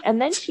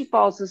 And then she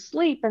falls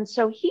asleep. And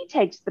so he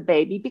takes the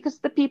baby because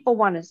the people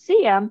want to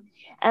see him.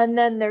 And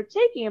then they're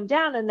taking him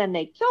down, and then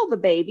they kill the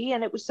baby.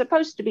 And it was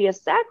supposed to be a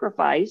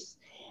sacrifice.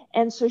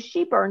 And so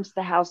she burns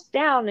the house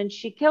down and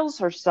she kills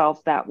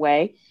herself that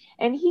way.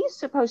 And he's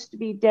supposed to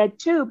be dead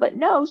too, but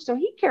no. So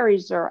he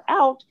carries her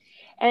out,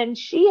 and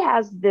she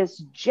has this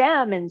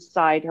gem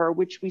inside her,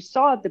 which we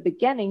saw at the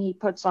beginning. He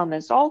puts on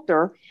this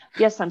altar.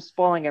 Yes, I'm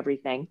spoiling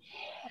everything.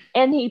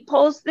 And he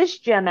pulls this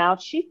gem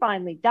out. She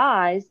finally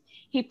dies.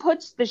 He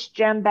puts this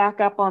gem back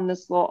up on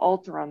this little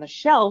altar on the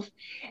shelf,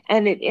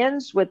 and it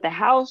ends with the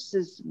house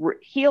is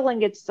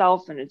healing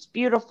itself, and it's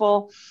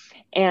beautiful.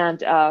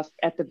 And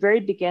at the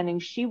very beginning,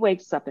 she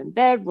wakes up in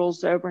bed,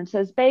 rolls over and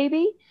says,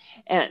 baby,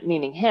 and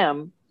meaning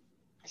him.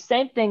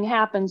 Same thing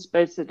happens,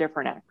 but it's a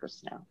different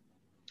actress now.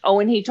 Oh,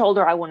 and he told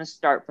her, I want to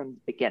start from the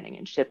beginning,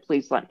 and she said,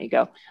 please let me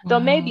go. Though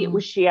maybe it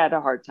was she had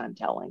a hard time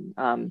telling.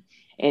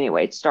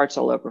 Anyway, it starts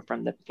all over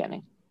from the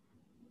beginning.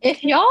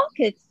 If y'all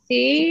could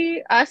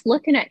see us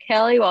looking at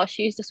Kelly while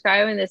she's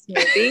describing this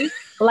movie,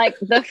 like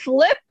the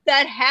flip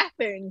that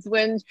happens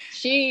when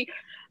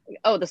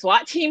the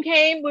SWAT team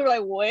came, we were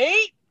like,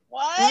 wait,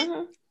 what?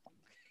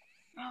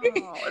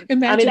 Mm-hmm.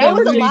 Imagine that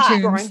was a Looney lot.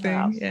 Tunes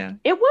thing. Yeah.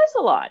 It was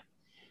a lot.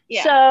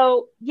 Yeah.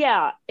 So,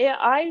 yeah,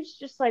 I was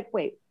just like,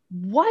 wait,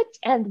 what?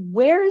 And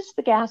where's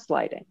the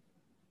gaslighting?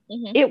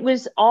 Mm-hmm. It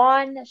was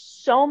on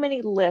so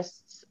many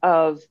lists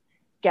of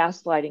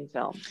gaslighting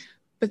films.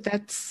 But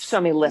that's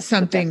so many lists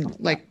something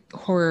like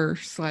horror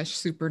 /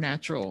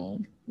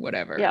 supernatural,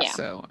 whatever. Yeah.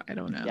 So I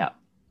don't know.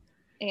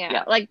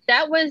 Yeah. Like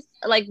that was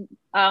like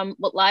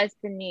What Lies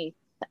Beneath.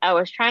 I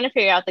was trying to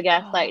figure out the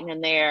gaslighting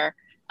in there.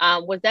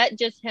 Was that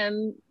just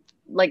him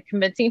like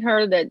convincing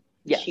her that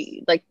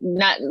she like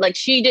not like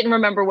she didn't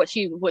remember what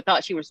she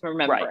thought she was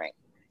remembering? Right.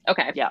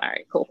 Okay. Yeah. All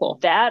right. Cool.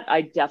 That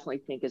I definitely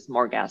think is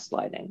more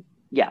gaslighting.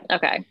 Yeah.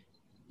 Okay.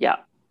 Yeah.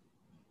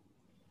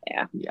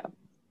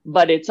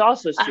 But it's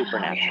also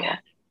supernatural.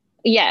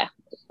 Yeah.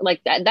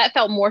 Like that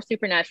felt more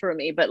supernatural to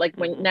me. But like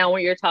when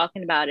you're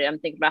talking about it, I'm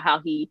thinking about how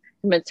he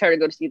convinced her to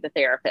go to see the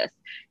therapist.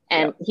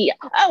 And he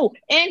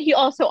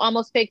also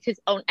almost faked his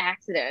own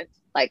accident.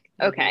 Like,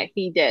 okay,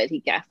 he did. He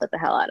gaslit the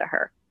hell out of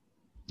her.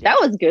 That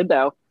was good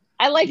though.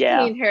 I like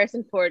seeing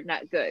Harrison Ford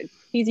not good.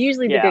 He's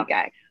usually the good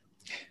guy.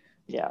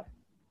 Yeah.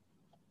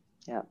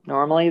 Yeah.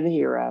 Normally the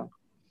hero.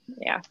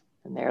 Yeah.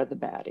 And they're the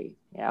baddie.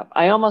 Yeah.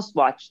 I almost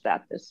watched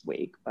that this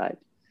week, but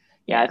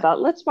I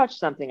thought, let's watch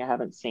something I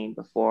haven't seen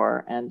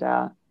before. And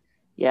I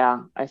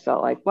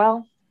felt like,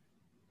 well,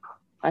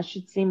 I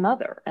should see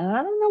Mother. And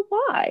I don't know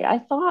why. I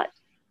thought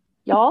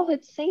y'all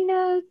had seen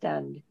it.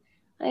 And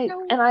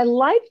I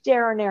like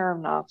Darren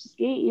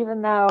Aronofsky,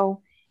 even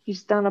though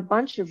he's done a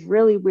bunch of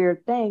really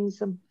weird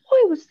things. And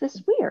boy, was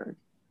this weird.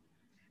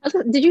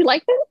 Did you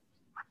like it?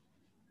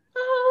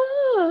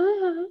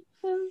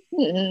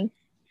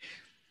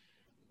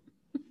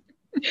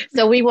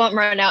 So we won't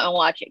run out and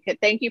watch it.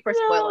 Thank you for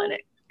spoiling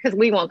it. Because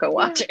we won't go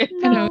watch it.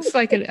 It's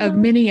like a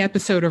mini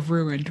episode of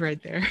Ruined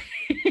right there.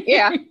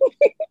 Yeah.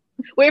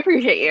 We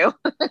appreciate you.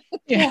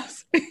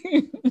 Yes.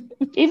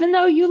 Even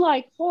though you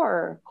like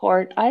horror,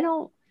 Court, I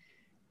don't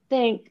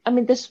think,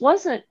 this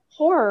wasn't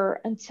horror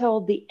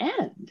until the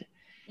end.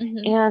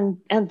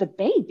 And the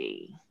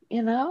baby,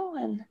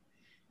 and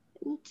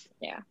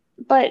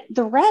but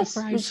the rest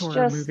was horror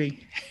just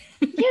movie.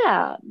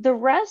 The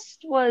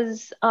rest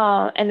was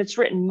and it's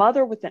written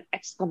Mother with an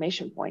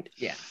exclamation point.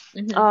 Yeah.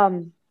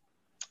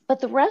 But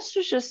the rest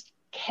was just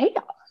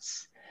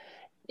chaos.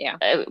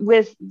 Yeah.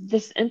 With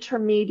this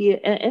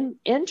intermediate and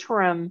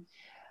interim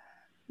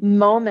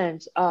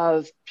moment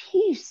of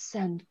peace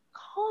and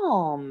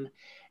calm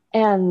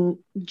and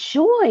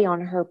joy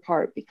on her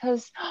part,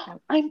 because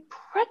I'm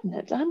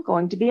pregnant. I'm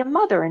going to be a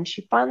mother. And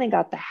she finally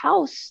got the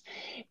house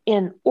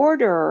in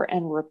order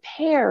and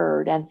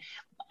repaired. And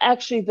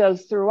actually, though,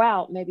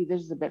 throughout, maybe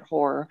this is a bit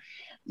horror,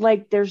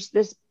 like there's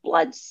this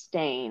blood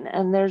stain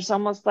and there's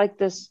almost like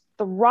this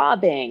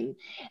throbbing.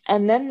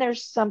 And then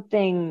there's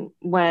something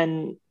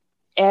when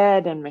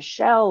Ed and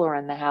Michelle are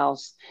in the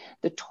house,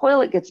 the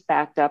toilet gets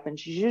backed up and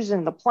she's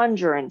using the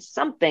plunger and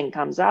something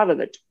comes out of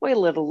the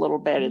toilet a little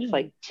bit. It's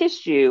like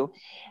tissue.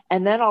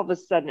 And then all of a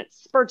sudden it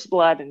spurts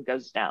blood and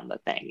goes down the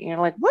thing. And you're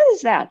like, what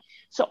is that?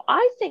 So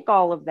I think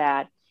all of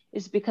that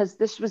is because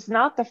this was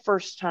not the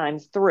first time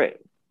through.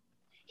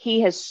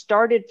 He has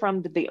started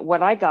from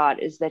what I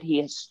got is that he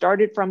has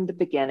started from the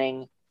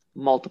beginning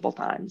multiple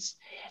times.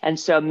 And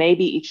so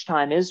maybe each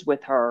time is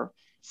with her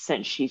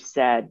since she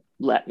said,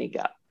 let me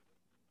go.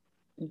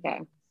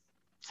 Okay.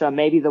 So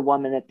maybe the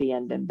woman at the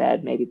end in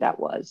bed, maybe that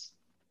was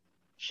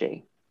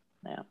she.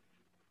 Yeah.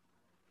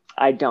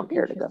 I don't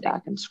care to go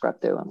back and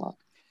scrub through and look.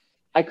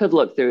 I could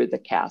look through the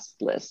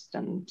cast list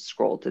and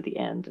scroll to the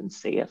end and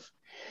see if,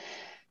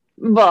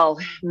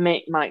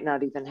 might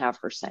not even have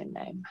her same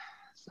name.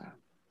 So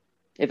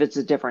if it's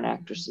a different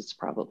actress, it's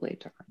probably a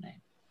different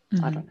name.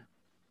 I don't know.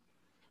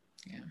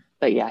 Yeah.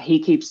 But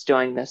he keeps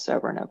doing this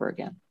over and over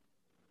again.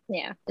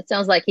 Yeah. It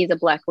sounds like he's a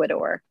Black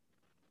Widower.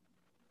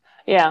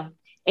 Yeah.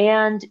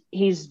 And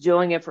he's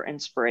doing it for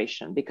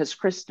inspiration because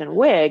Kristen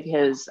Wiig,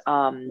 his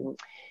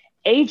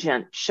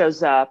agent,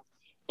 shows up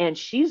and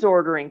she's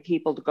ordering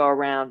people to go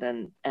around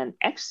and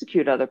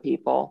execute other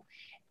people.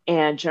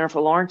 And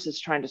Jennifer Lawrence is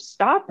trying to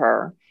stop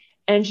her.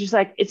 And she's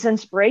like, it's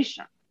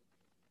inspiration.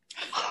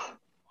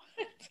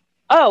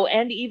 Oh,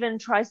 and even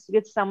tries to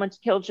get someone to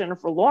kill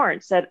Jennifer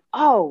Lawrence, said,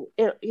 it'll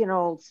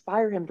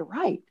inspire him to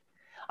write.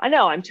 I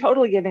know, I'm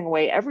totally giving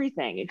away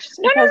everything. It's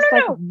just because,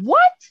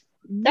 what?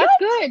 That's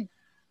good.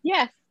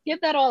 Yes,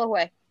 give that all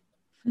away.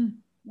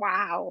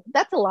 Wow,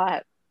 that's a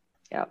lot.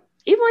 Yeah,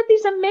 even with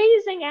these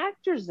amazing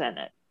actors in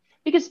it.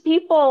 Because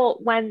people,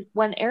 when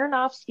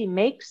Aronofsky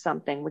makes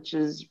something, which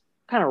is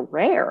kind of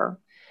rare,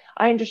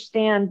 I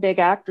understand big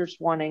actors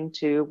wanting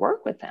to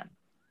work with him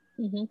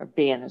or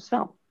be in his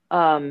film.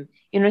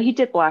 He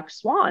did Black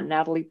Swan,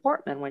 Natalie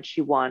Portman, when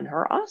she won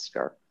her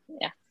Oscar.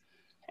 Yeah.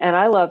 And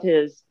I love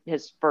his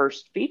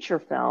first feature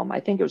film. I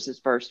think it was his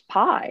first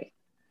Pie.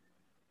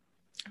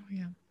 Oh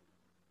yeah.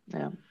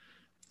 Yeah.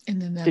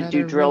 And then that The other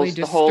dude really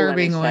drills the hole in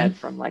his disturbing one. head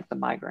from like the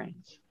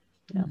migraines.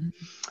 Yeah. Mm-hmm.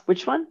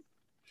 Which one?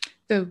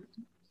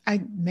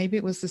 Maybe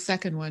it was the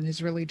second one,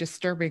 his really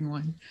disturbing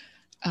one,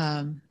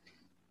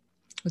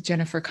 with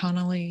Jennifer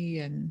Connelly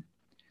and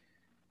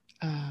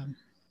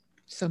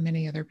so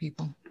many other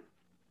people.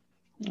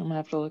 I'm gonna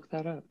have to look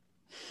that up.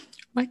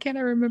 Why can't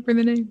I remember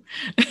the name?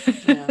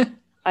 Yeah.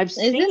 I've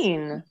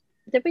seen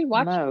did we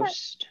watch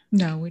most.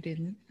 That? No, we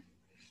didn't.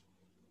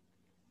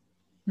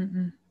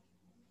 Mm-mm.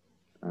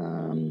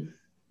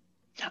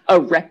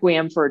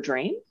 Requiem for a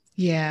Dream.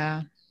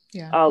 Yeah.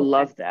 I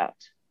love that.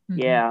 Mm-hmm.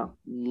 Yeah,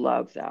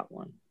 love that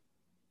one.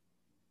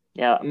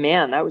 Yeah,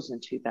 man, that was in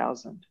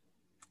 2000.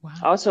 Wow.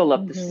 I also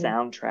love the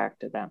soundtrack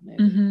to that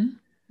movie. Mm-hmm.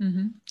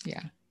 Mm-hmm.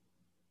 Yeah.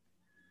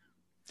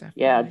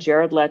 Definitely. Yeah,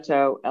 Jared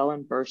Leto,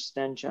 Ellen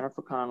Burstyn,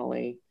 Jennifer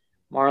Connelly,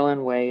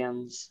 Marlon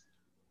Wayans.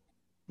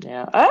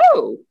 Yeah.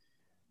 Oh,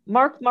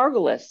 Mark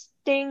Margolis.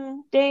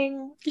 Ding,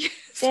 ding, yes.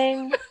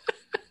 ding.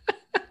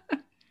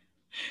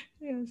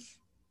 Yes.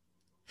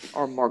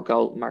 Or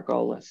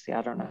Margolis. Yeah,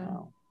 I don't know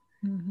how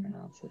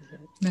pronounces it.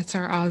 That's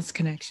our Oz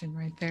connection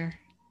right there.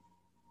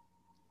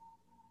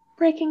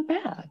 Breaking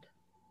Bad.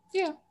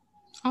 Yeah.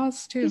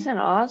 Oz too. He's in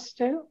Oz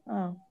too?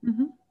 Oh.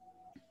 Mm-hmm.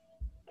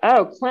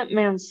 Oh, Clint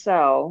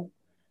Mansell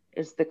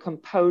is the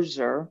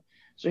composer.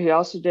 So he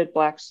also did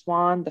Black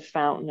Swan, The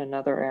Fountain,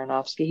 another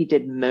Aronofsky. He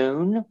did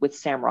Moon with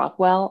Sam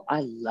Rockwell.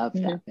 I love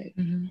that movie.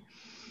 Mm-hmm.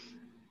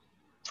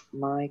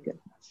 My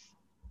goodness.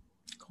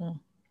 Cool.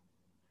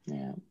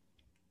 Yeah.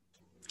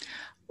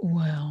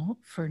 Well,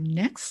 for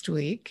next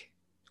week,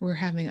 we're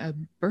having a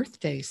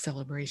birthday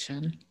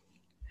celebration.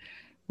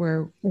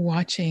 We're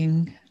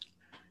watching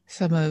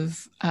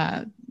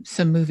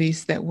some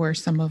movies that were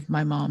some of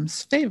my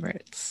mom's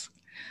favorites.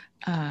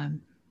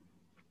 And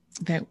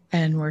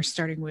we're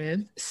starting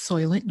with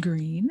Soylent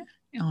Green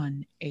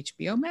on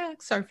HBO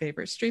Max, our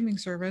favorite streaming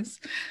service.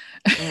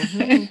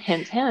 Mm-hmm.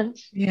 Hint, hint.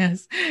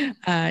 Yes.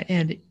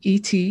 And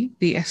E.T.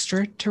 the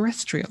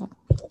Extraterrestrial.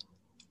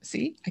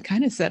 See, I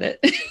kind of said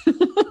it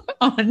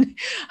on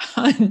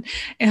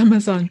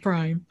Amazon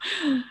Prime.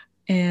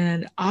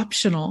 And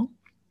optional,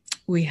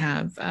 we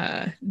have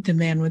The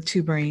Man with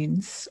Two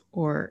Brains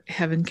or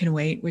Heaven Can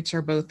Wait, which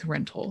are both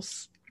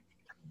rentals.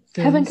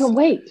 Heaven Can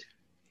Wait.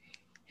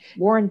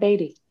 Warren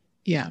Beatty.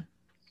 Yeah.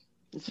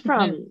 It's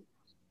from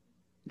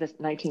the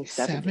 1970s.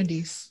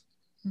 70s.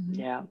 Mm-hmm.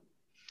 Yeah.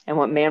 And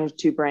what Man with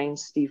Two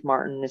Brains, Steve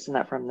Martin, isn't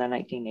that from the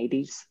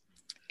 1980s?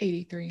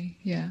 83,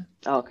 yeah.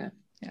 Oh, okay.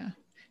 Yeah.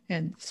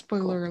 And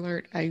spoiler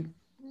alert, I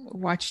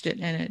watched it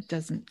and it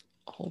doesn't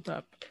hold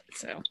up.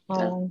 So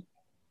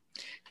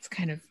it's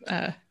kind of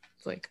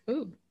like,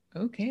 oh,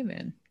 okay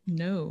then.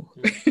 No.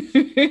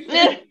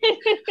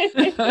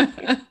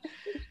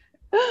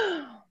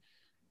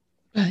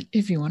 But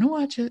if you want to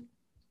watch it,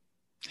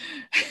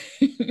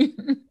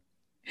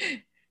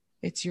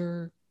 it's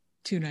your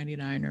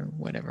 $2.99 or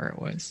whatever it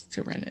was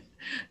to rent it.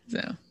 So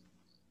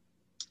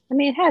I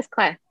mean, it has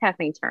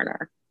Kathleen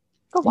Turner.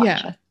 Go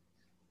watch it.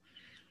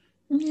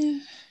 Yeah.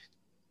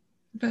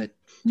 But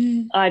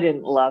I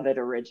didn't love it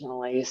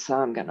originally, so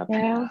I'm gonna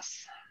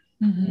pass.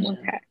 Mm-hmm.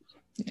 Okay.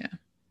 Yeah.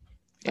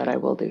 But I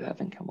will do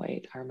Heaven Can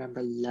Wait. I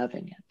remember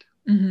loving it.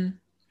 Mm-hmm.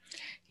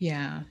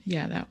 Yeah,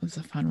 that was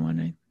a fun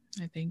one.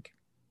 I think.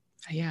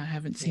 Yeah, I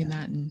haven't seen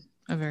that in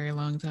a very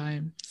long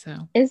time.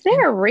 So, is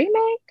there a remake?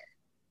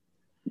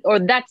 Or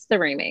that's the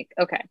remake?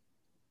 Okay.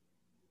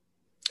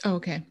 Oh,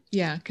 okay.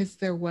 Yeah, because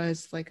there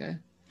was like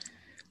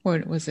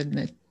what was it in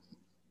the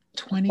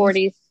 20s?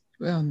 40s.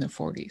 Well, in the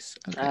 40s.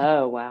 Okay.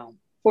 Oh, wow.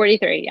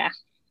 43, yeah.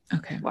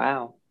 Okay.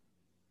 Wow.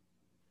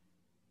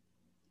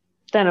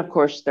 Then, of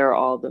course, there are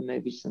all the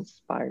movies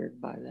inspired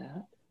by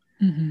that.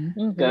 Mm-hmm.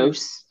 Mm-hmm.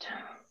 Ghost.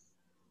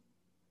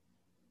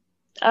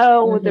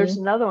 Oh, there's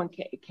another one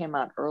came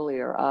out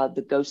earlier.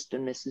 The Ghost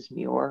and Mrs.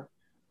 Muir,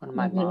 one of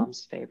my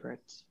mom's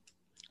favorites.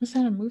 Was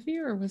that a movie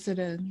or was it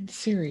a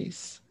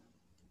series?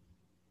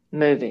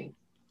 Movie.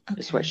 Okay.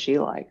 Is what she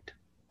liked.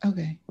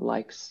 Okay.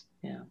 Likes.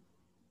 Yeah.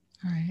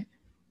 All right.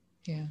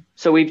 Yeah.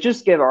 So I've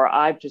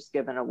just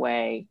given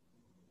away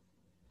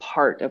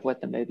part of what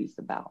the movie's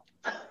about.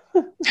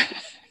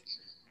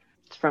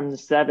 It's from the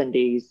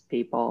 70s,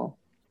 people.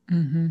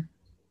 Mm-hmm.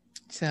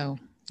 So,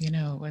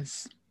 it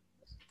was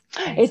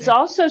crazy. It's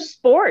also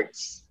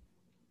sports.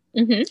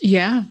 Mm-hmm.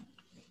 Yeah.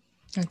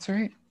 That's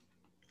right.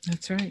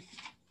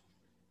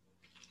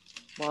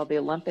 While the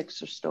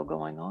Olympics are still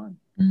going on.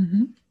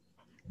 Mm-hmm.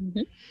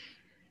 Mm-hmm.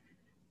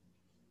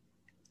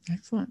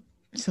 Excellent.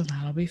 So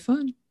that'll be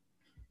fun.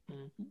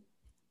 Mm-hmm.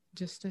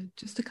 Just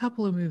a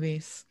couple of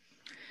movies.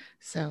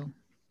 So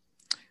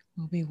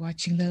we'll be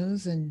watching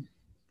those and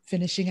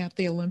finishing out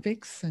the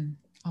Olympics and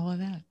all of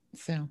that.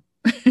 So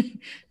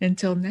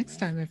until next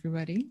time,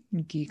 everybody,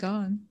 geek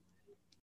on.